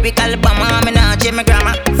at the lyrical bomber. I'm not change my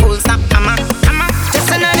grammar. Full stop, hammer.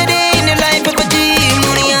 Just another day in the life of a G.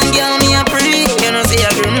 Money and girl, me a free. You know see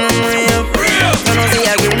a girl real. You know see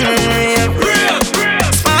a girl real.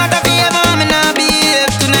 Smart of the ever, me not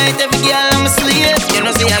behave. Tonight every girl I'm asleep. You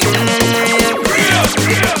know see a girl real.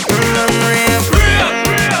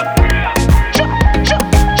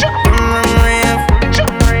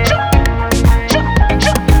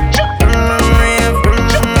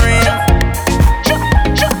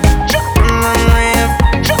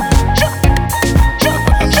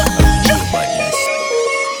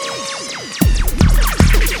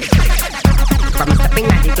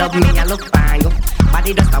 Me a look fine,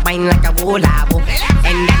 body does the wine like a hula hoop.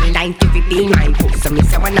 And then 1959 my foot. So me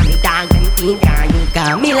say when I'm dance and think you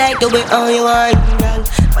got me like the way all you want, girl.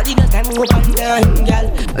 Body does that move up and down,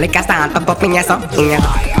 girl. Like a star pop in your sock, in your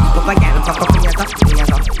sock. Pop a girl, pop up in your sock, in your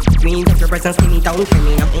sock. Me touch your breast and skinny down,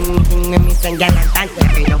 skinny up. Anything when me sing, girl, and dance your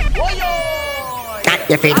feet up. Got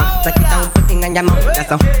your feet up, suck it down, put it on your mouth, just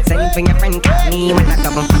so. Send for your friend, got me when I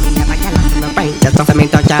come up. Me never get lost in my brain, just so. So me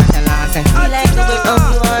touch her, tell her, say me like the way all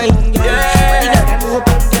you want, girl. Body does that move up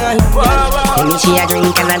and down, girl. Me she a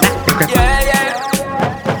drink and a that.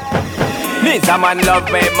 This a man love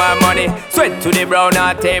pay my money. Sweat to the brown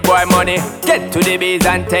and take boy money. Get to the bees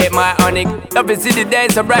and take my honey. Love to see the day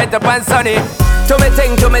so bright up and sunny. To me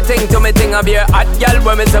ting, to me ting, to me ting. I be a hot girl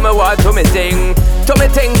when me say me want to me ting. To me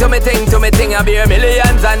ting, to me ting, to me ting. I be a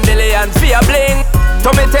millions and billions for a bling. To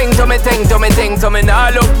me ting, to me ting, to me ting. So me nah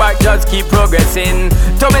look back, just keep progressing.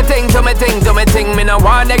 To me ting, to me ting, to me ting. Me no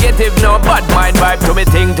want negative, no bad mind vibe. To me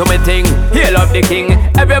ting, to me ting. Hail of the king.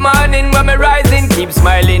 Every morning when me rising, keep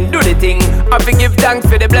smiling, do the thing. I give thanks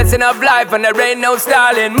for the blessing of life and the rain no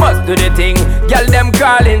stalling. Must do the thing. Girl them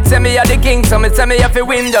calling, say me a the king, so me say me have to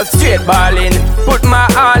win, just straight balling. Put my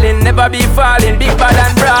all in, never be falling. Big bad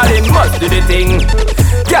and brawling, must do the thing.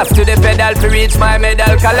 Gas to the pedal to reach my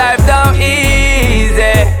medal, cause life down easy.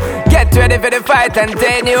 Get ready for the fight and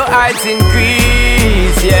 10 new heights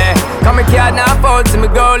increase, yeah. Come and can't now out, see me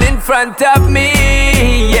goal in front of me,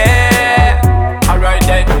 yeah. Alright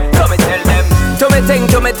then, come and tell them. To me ting,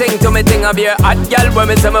 to me ting, to me ting. I be a hot girl when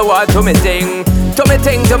me say me want to me ting. To me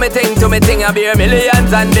ting, to me ting, to me ting. I be a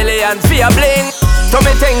millions and billions for a bling. To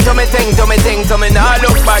me ting, to me ting, to me ting. So me nah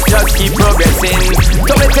look back, just keep progressing.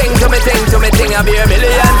 To me ting, to me ting, to me ting. I be a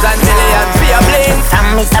millions and billions for a bling.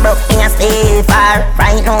 I'm Mr. Broke, me a stay far.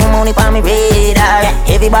 Right now money for me radar.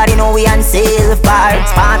 Everybody know we on silver.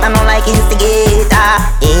 Sparta no like instigator.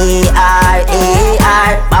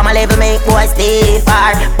 A-R-A-R. Mama level make boy stay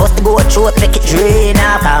far. Bust to go throat, make it drain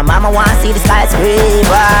off. Mama wanna see the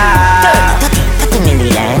skyscraper.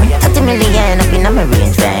 30 million up in a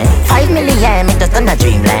marine van. 5 million, me just on a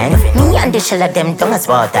dreamland. Me and the shell of them tongue a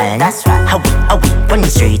spot and that's right. How we on the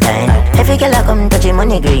street and every girl I come touch him on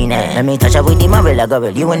the green and let me touch her with the marble, girl,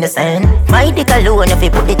 you understand? My dick alone if you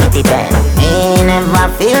put the titty pan. Me never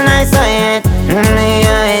feel nice on it. Me I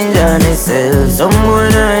enjoy myself.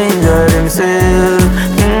 Someone I enjoy themselves.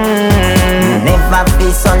 Never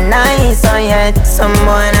feel so nice on yet.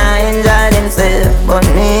 Someone I enjoy themselves, but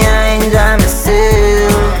me I enjoy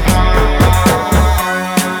myself.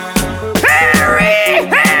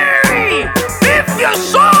 If you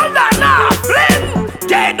saw that now, fling,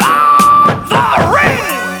 get on the ring.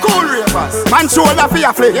 Cool ravers. Man shoulder for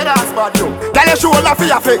your flick. Yeah, that's bad yo. Girl your shoulder for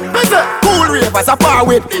your flick. Me say cool ravers a par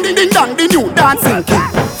with. Ding ding ding dong the new dancing king.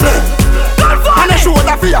 Flick. Man your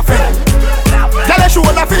shoulder for your flick. Girl your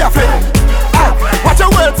shoulder for your flick. Watch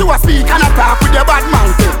your words to a speak and a talk with your bad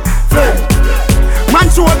mouth. Flick. Man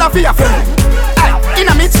shoulder for your flick.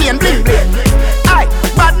 Inna me chain bling bling.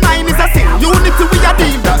 Bad mind is a sin. Unity we a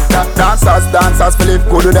deal. Dancers feel live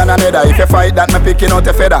gooder than another. If you fight that, me picking out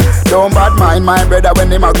a feather. Don't bad mind my brother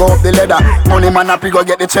when them a go up the ladder. Money man happy go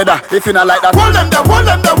get the cheddar. If you not like that, hold them there, hold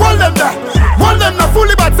them there, hold them there. Hold them there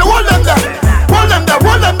fully bad, so hold them there. Hold them there,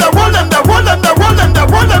 hold them there, hold them there, hold them there, hold them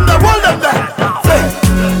there, hold them there, hold them there.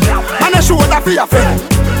 Man a shoulder for your friend.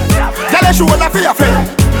 Tell a shoulder for your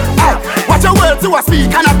friend. Watch your words to a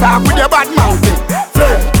speak and a talk with your bad mouth.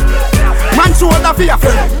 Man shoulder for your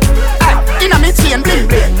friend. Inna me chain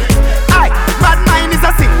bling bling. Bad mind is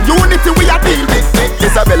a sin. Unity we a deal with.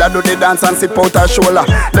 Isabella do the dance and sip out her shoulder.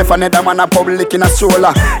 Left another man a public in a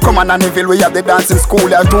stroller. Come on and Neville, we have the dancing school.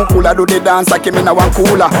 You're too cooler, do the dance like him in a one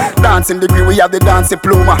cooler. Dancing degree, we have the dancing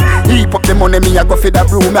pluma. Heap up the money, me a go for the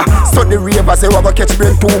broom. Study ravers, say we go catch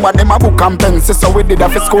brain tumor. Them a book and pencil, so we did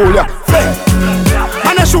that for school.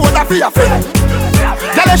 Man a shoulder for your friend.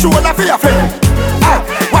 Tell a shoulder for your friend.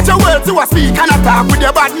 Watch your words to a speak and a talk with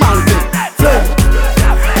your bad mouth.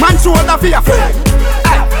 Man shoulder for your friend.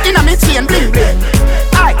 Inna me chain bling bling.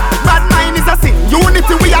 Bad mind is a sin.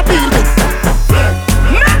 Unity we a deal with.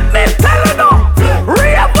 Let me tell you now,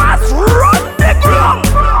 ravers run the ground.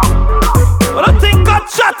 What I think of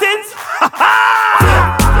chattings?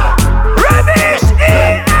 Rubbish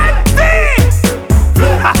ENT.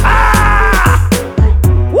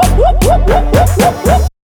 Whoop whoop whoop whoop whoop whoop whoop.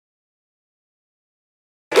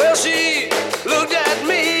 Well, she looked at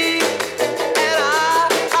me, and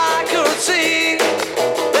I could see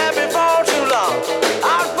that before too long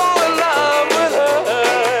I'd fall in love with her.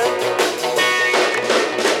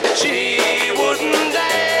 She wouldn't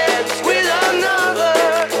dance with another.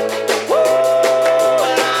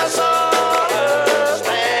 When I saw her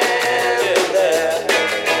standing there.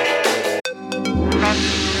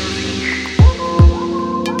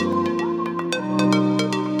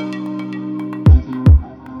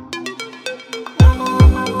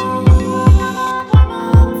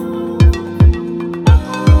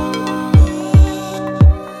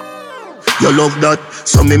 You love that,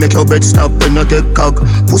 so me make your bed stop when you take cock.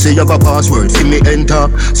 Pussy have a password, see me enter.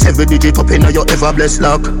 7 digit up in your ever blessed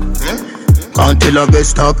lock. Can't tell a best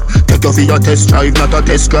stop. Take you for your test drive, not a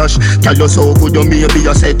test crash. Tell you so good you may be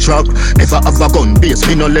a set track. Never have a gun base,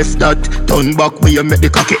 me no left that. Turn back where you make the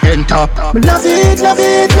cocky enter. Love it, love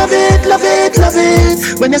it, love it, love it, love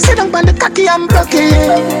it. When you sit down on the cocky, I'm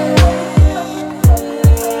broken.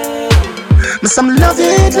 Some love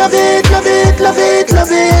it, love it, love it, love it,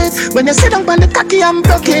 love it. When you sit down on the cocky, I'm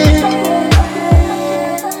broken.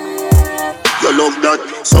 You love that,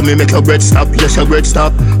 so me make your bread stop, yes your bread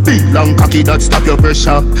stop. Big long cocky that stop your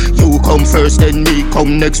pressure. You come first, then me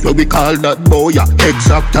come next, where we call that boy a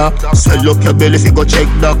exactor. Swell up your belly if you go check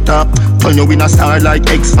doctor. Turn you in a star like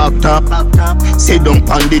X Factor. Sit down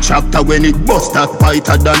on the tractor when it bust that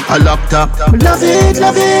whiter than a laptop. Love it,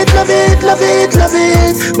 love it, love it, love it, love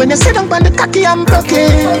it. When you sit down on the cocky, I'm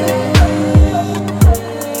broken.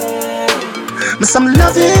 Some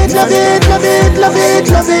love it, love it, love it, love it,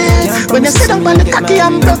 love it. When you sit down on the cocky,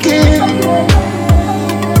 I'm broken.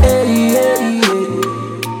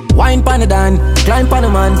 Wine pan the dan, climb pan the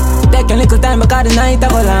man. Take a little time, I got the night I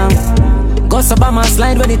go long. Go Obama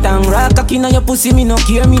slide with the tongue. Rock cocky on your pussy, me no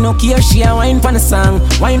care, me no care. She a wine pan the song,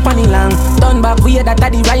 wine pan the long. Turn back way that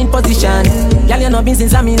at the right position. Girl, you know been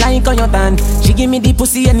since I me like on your tan. She give me the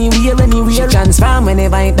pussy anywhere, anywhere. She transform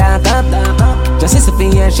whenever I dark up. Just as a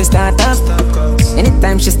fear, she start up.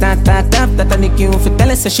 Anytime she start talk up, that I make you for tell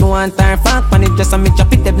her so she want her fuck. When it just a me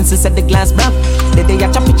chop it, ever since the glass broke. The day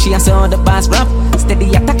I chop it, she a say all the bass rap. Steady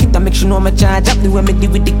attack it, I make sure no me charge up. The way me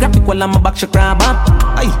deal with the graphic while I'm a back she crab up.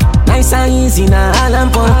 Aye. Nice and easy now, all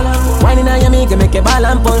and pull. Whining on you make a ball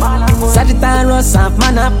and pull. Sagittarius off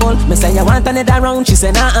man a pull. Me say you want another round, she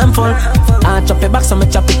say nah I'm full. I chop it back, so me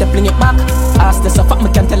chop it, I fling it back. Ask this a fuck, me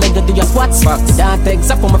can't tell you do your squats. The dart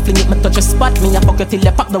exact when me fling it, me touch your spot. Me a fuck you till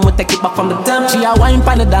you pop, then we take it back from the damn. She a wine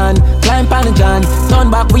pan the dan, climb pan the john. Turn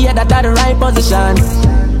back, we had that at the right position.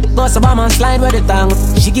 Go Obama slide with the tongue.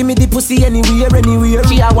 She give me the pussy anywhere, anywhere.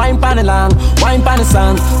 She a wine pan the long, wine pan the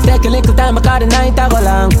song. Take a little time, I call the night I go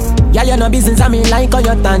long. Y'all you know business, I mean like on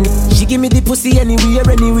your tan. She give me the pussy anywhere,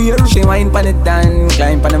 anywhere. She wine pan the dan,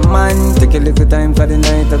 climb pan the man. Take a little time for the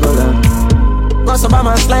night I go long. Go so bam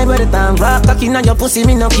and slide with the tongue. Rock cocky inna your pussy,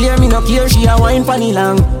 me no clear, me no care. She a wine pon the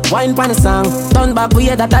long, wine pon the song. Turn back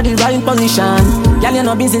way, that a the right position. Girl, you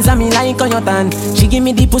know business and me like on your tan. She give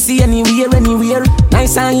me the pussy anywhere, anywhere.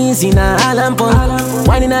 Nice and easy, nah all and pull.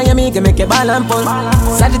 Wine inna your make a ball and pull.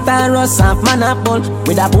 Sagittarius and man apple.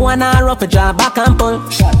 With a bow and a rope, draw back and pull.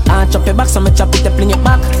 And chop your back, so me chop it up in your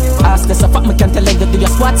back. Ask us a fuck, me can't tell you do your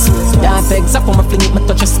squats. Yeah, I take exact when me fling it, me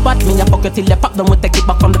touch your spot. Me a pocket till you pop, then we take it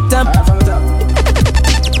back from the temp.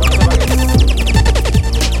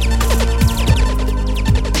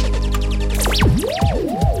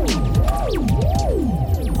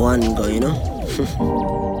 One go, you know.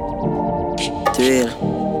 Two,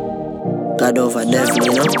 God over death,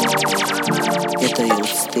 you know. Get a youth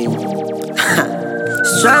steam.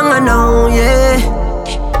 Strong I know, yeah.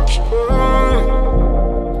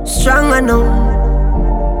 Strong I know.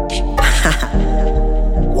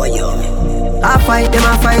 What you? I fight them,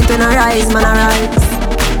 I fight when I rise, man, I rise.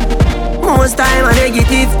 Most time I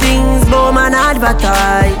negative things, but man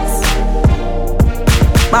advertise.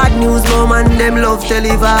 Bad news, but man, them love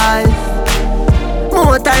televise.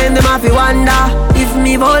 More time, them have to wonder if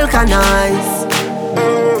me vulcanize.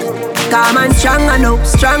 Calm and strong, I know,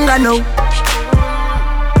 strong, I know.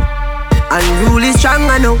 Unruly, strong,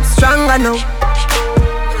 I know, strong, I know.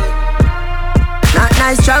 Not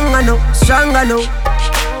nice, strong, I know, strong, I know.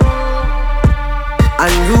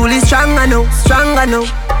 Unruly, strong, I know, strong, I know.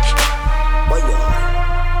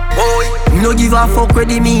 Boy, no give a fuck with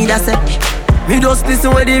the me, that's it. Me just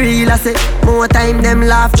listen with the real I say. More time them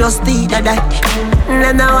laugh just eat that die.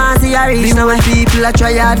 Them now want see a reach. Now when people a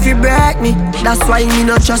try hard fi break me, that's why me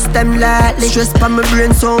not trust them lightly. Stress pa my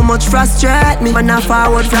brain so much frustrate me. Man a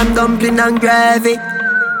forward from dumpling and gravy.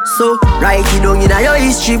 So write it down in your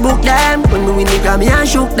history book them. When me win the Grammy and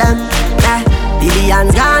shook them.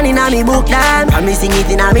 Billions gone in a me book them. And me sing it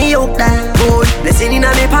in a me hook them. Good blessing in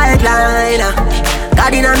a me pipeline.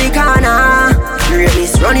 God in a me corner.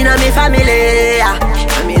 Greatness running on me family.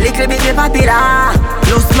 And me little bit me popular.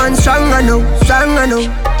 Lost man strong I know, strong I know.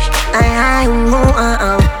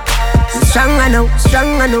 Strong I know,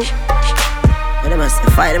 strong I know. Them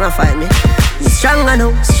a fight me. Strong I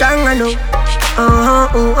know, strong I know.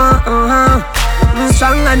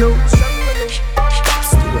 Strong I know.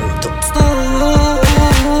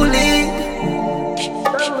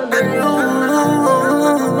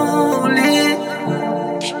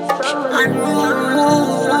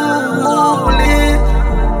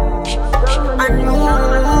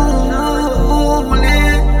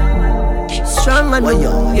 Strong I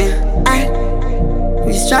know, yeah.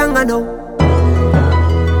 We strong I know.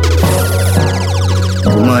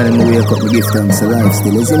 Good morning, me wake up, me give thanks to life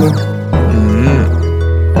still, isn't it?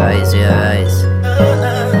 Rise, yeah, rise.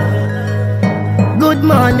 Good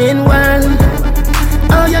morning, world.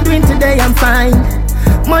 How you doing today? I'm fine.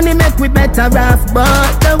 Money make we better off,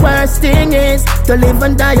 but the worst thing is to live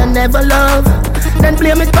and die and never love. Then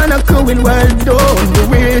blame it on a cruel world, don't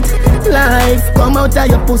do it. Life come out of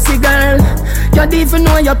your pussy, girl. You don't even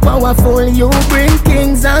know you're powerful. You bring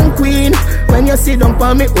kings and queen when you sit down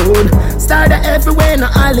on me own. Started everywhere in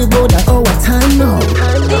Hollywood. Oh, what time now?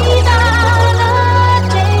 These are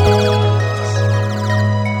the days,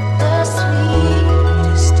 the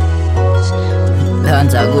sweetest days.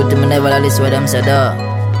 Dance are good to me, never listen what them said,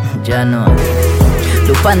 Jano.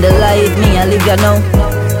 Look on the light, me I live, you know.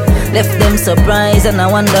 Left them surprised and I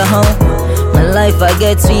wonder how my life I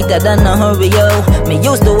get sweeter than a hurry, yo. Me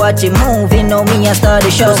used to watch a movie, now me I start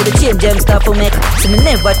the show. So the change them start to make, so me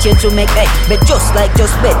never change to make, hey. But just bet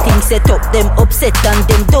things set up, them upset and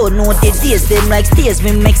them don't know the days. Them like stairs,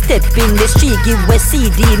 me make step in the street, give a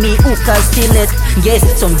CD, me who can steal it. Yes,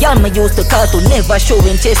 some young me used to call to never show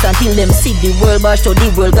in chest until them see the world, but show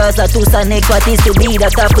the world guys are too next. What is to be,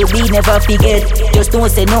 that have to be, never forget. Just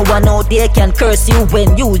don't say no one out there can curse you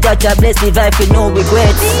when you judge a blessed life with no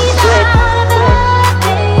regrets.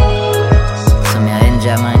 So me I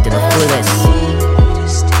enjoy mine to the fullest.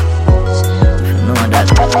 You know that.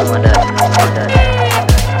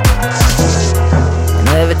 You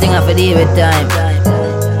know everything I have to do with time.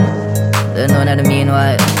 Don't know that the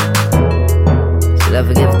meanwhile. Still have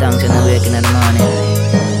to give thanks when I wake in the morning.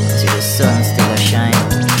 See the sun still a shine.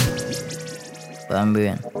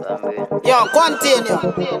 Bambrain. Yo, continue.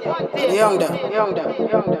 The young there.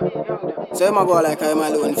 So I'm go like I'm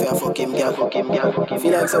alone for a fuck him, girl.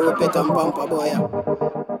 Feel like so we pet and pamper boy, yeah.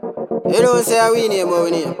 You don't say we name what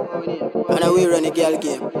we name. And we run a girl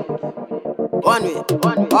game. One way.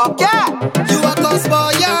 Okay. You a cuss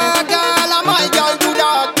boy, yeah, girl. And my girl do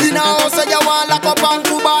that. You know, so you want lock up and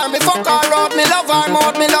do bar. Me fuck her out, me love her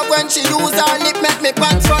more. Me love when she use her lip, make me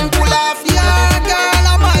pants front pull off. Yeah, girl,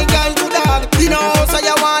 and my girl do that. You know,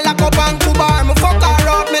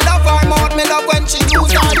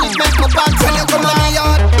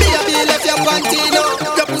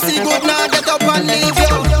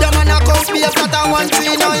 just got a 1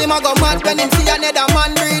 3. Now him a go mad when him see another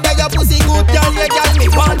man breathe. Your pussy good, girl, yeah, girl, me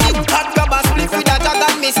want it. Hot grab a split with that, I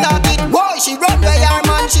got me started. Boy, she run where your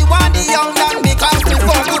man, she want the young man. Because me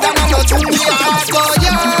fuck good and I'm not too me hard. So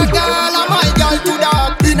yeah, girl, I'm my girl to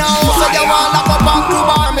that. You know, so you want lock up and to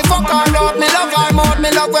bar. Me fuck her out, me love her mouth. Me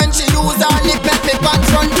love when she use her lip, make me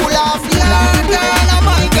pants run full off. Yeah, girl, I'm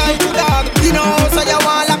my girl to that. You know, so you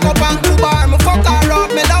want lock up and to bar. Me fuck her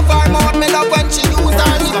out, me love her mouth. Me love when she use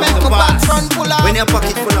her lip, make me pants run full off. When your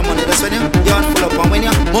pocket full of money, that's when your yard full up. And when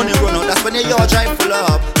your money run out, that's when your yard drive full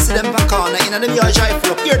up. See them back corner, in them yard drive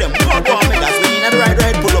full up. Hear them more about me, that's when you know the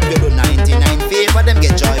right pull up. You do 99 favor, them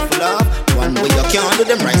get joyful up. One way you can't do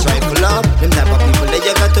them right full up. Them type of people that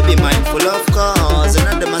you got to be mindful of. Cause you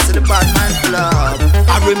know them a see the bad man club.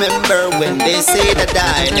 I remember when they say that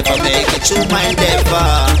I never make it through my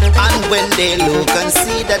endeavor. And when they look and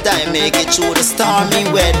see that I make it through the stormy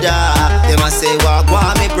weather, they must say, well, go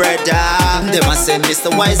on me brother. They must say,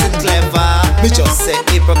 Mr. Wise and Clever. Me just say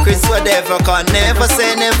hypocrites whatever, can never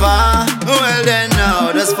say never. Well then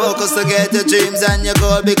now, just focus to get your dreams and your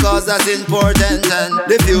goal, because that's important. And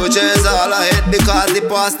the future is all ahead, because the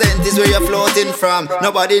past tense is where you're floating from.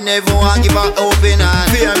 Nobody never want give up open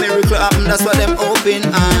hand. Fear miracle happen, that's what them open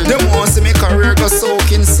hand. Them want see me career go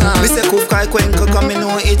soaking sand. Me say Kuf Kai Kwenko come me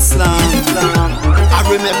know it's slam. I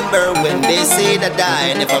remember when they say that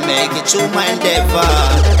I never make it through my endeavor.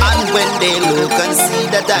 And when they look and see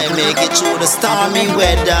that I make it through the stormy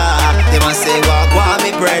weather, they must say, well, go on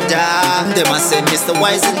me brother. They must say, Mr.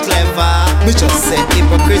 Wise and Clever. Me just say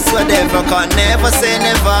hypocrites whatever, can never say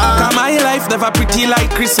never. Cause my life never pretty like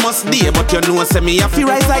Christmas Day, but you know say me have to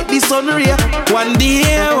rise like the sun ray. One day,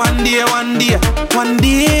 one day, one day, one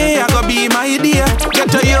day I go be my day. Get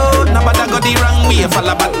to you, nobody go the wrong way.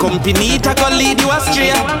 Follow bad company, I go lead you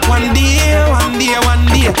astray. One day, one day, one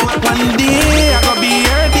day, one day I go be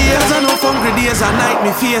your day. Cause I know hungry days and night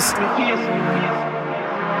me face.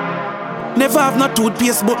 Never have no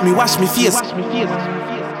toothpaste, but me wash me face.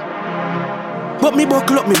 But me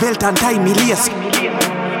buckle up me belt and tie me lace.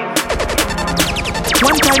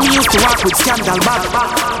 One time me used to walk with scandal bag.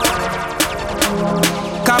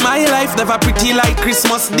 Cause my life never pretty like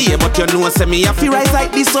Christmas Day, but you know say me have to rise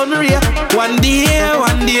like the sun ray. One day,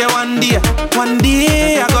 one day, one day, one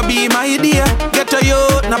day I go be my day. Get to you,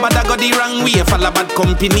 nobody go the wrong way. Follow bad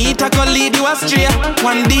company, I go lead you astray.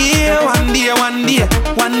 One day, one day, one day,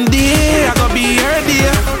 one day I go be your day.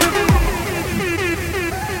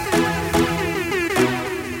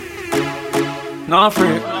 No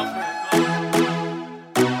freak.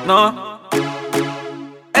 No.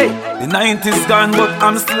 Hey, the 90s gone, but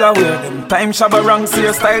I'm still aware. Them time Shabba Rank, see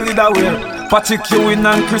your style did aware. Patrick Ewing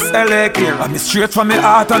and Chris L.A. here. I'm straight from my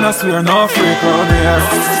heart and I swear, no freak on here.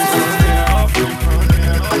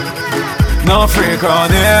 No freak on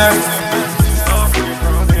here.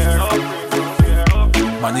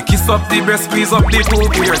 Man, you kiss up the breast, squeeze up the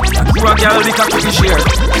poop here. And through a girl, the cocky to share.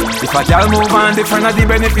 If a girl move on, the friend of the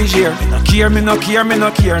beneficiary. Me no care, me no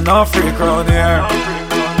care, no freak on here.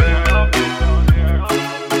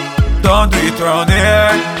 Don't do it round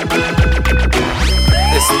here.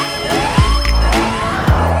 Listen.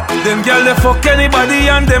 Them girl they fuck anybody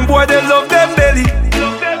and them boy they love them belly.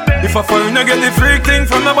 If a foreigner get the freak thing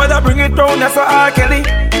from nobody bring it round, that's a R. Kelly.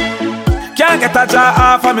 Can't get a jar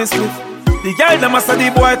off of me split. The girl them a say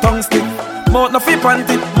the boy tongue stick. Mouth no fi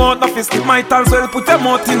panty, mouth no fi stick. Might as well put your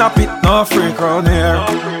mouth in a pit. No freak round here.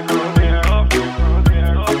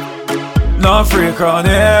 No freak round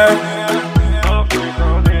here.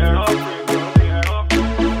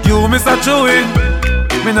 You Mr. Chewin,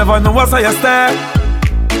 me never know what's how you stare.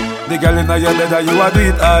 The girl in your bed that you a do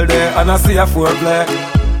it all day, and I see a foreplay.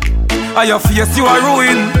 And your face you a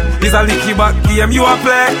ruin, is a licky back game you a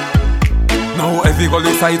play. Now every girl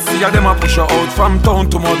inside see them a push you out from town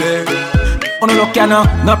to Monday. Oh no look ya no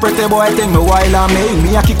pretty boy thing me while I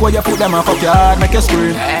me a kick where you put them and fuck your hard make you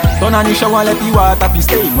scream. Turn on the shower let the water be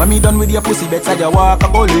stain. When me done with your pussy better you walk a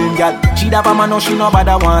bowling girl. She da a man no she no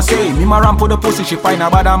bother want say. Me ma ramp for the pussy she find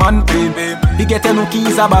a bad man pain. He get no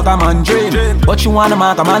keys a bag a man drain. But she wanna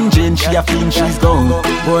mark a man Jane. She a fiend she's gone.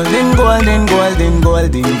 Golden, golden, golden,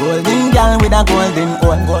 golden, golden girl with a golden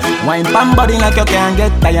gold. Wine pam body like you can't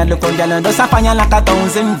get tired. Look on girl and just a fire like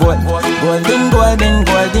 1,000 volt. Golden, golden,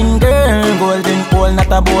 golden girl. Golden hole,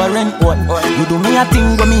 not a boring hole. You do me a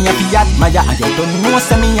thing when me a fi admire, and you don't know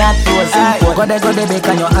say me a hot toes. Go there bake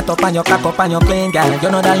and you hot up and you cock up and you clean, girl.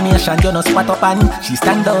 You know Dalmatian, you know spot up and she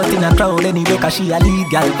stand out in a crowd anyway, cause she a lead,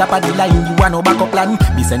 girl. Top of the line, you want no backup plan.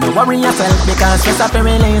 Me say no worry yourself, because stress up your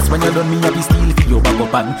release. When you done me up, you steal for your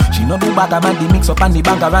backup and she no do bag a man, the mix up and the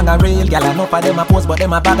bang around a rail, girl. I know for them a pose, but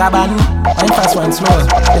them a bag a band. I'm fast one slow,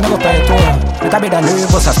 they no go play tour. Look a bit and the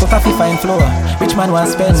bus, a stuff a fine floor. Rich man want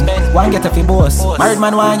spend, one get a fi boss. Married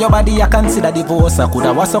man want your body, I consider divorce. I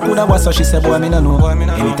coulda was so she say boy me no know.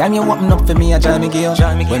 Anytime you open up for me, I jam me gear.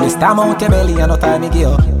 When it's time out your belly, I no time me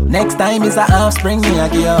gear. Next time is a offspring, me a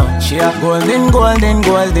gear. She a golden girl with a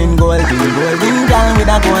golden coat.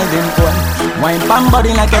 Wine pan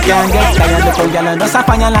body like you can't get tired. Look how girl and just a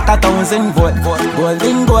fan you like 1,000 volt.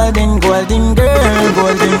 Golden girl, golden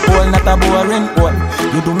pole, not a boring pole.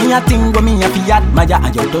 You do me a thing, go me a fi admire,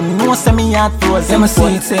 and you don't know say me a frozen. Let me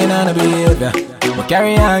see it saying on the behavior. But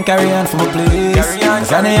carry on for my place.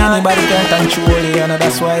 Cause I know anybody can control it, and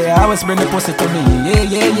that's why I always bring the pussy to me.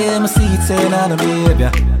 Yeah, me see it saying on the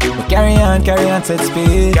behavior. But carry on, set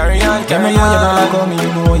speed. Carry on, you girl like how me,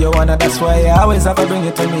 you know you wanna. That's why I always have to bring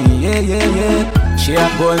it to me. Yeah. She a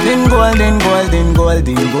golden girl with a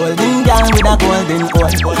golden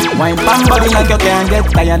coat. Wine pan body like you can't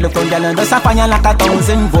get tired. Look how girl and just a fan you like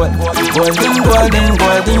 1,000 volt. Golden girl,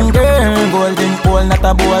 golden pole, not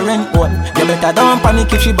a boring pole. You better don't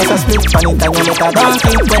panic if she bust a split pan it, and you better don't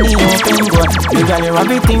think when you open go. You got your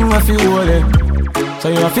everything if you hold it, so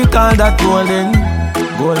you have to call that golden.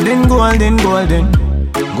 Golden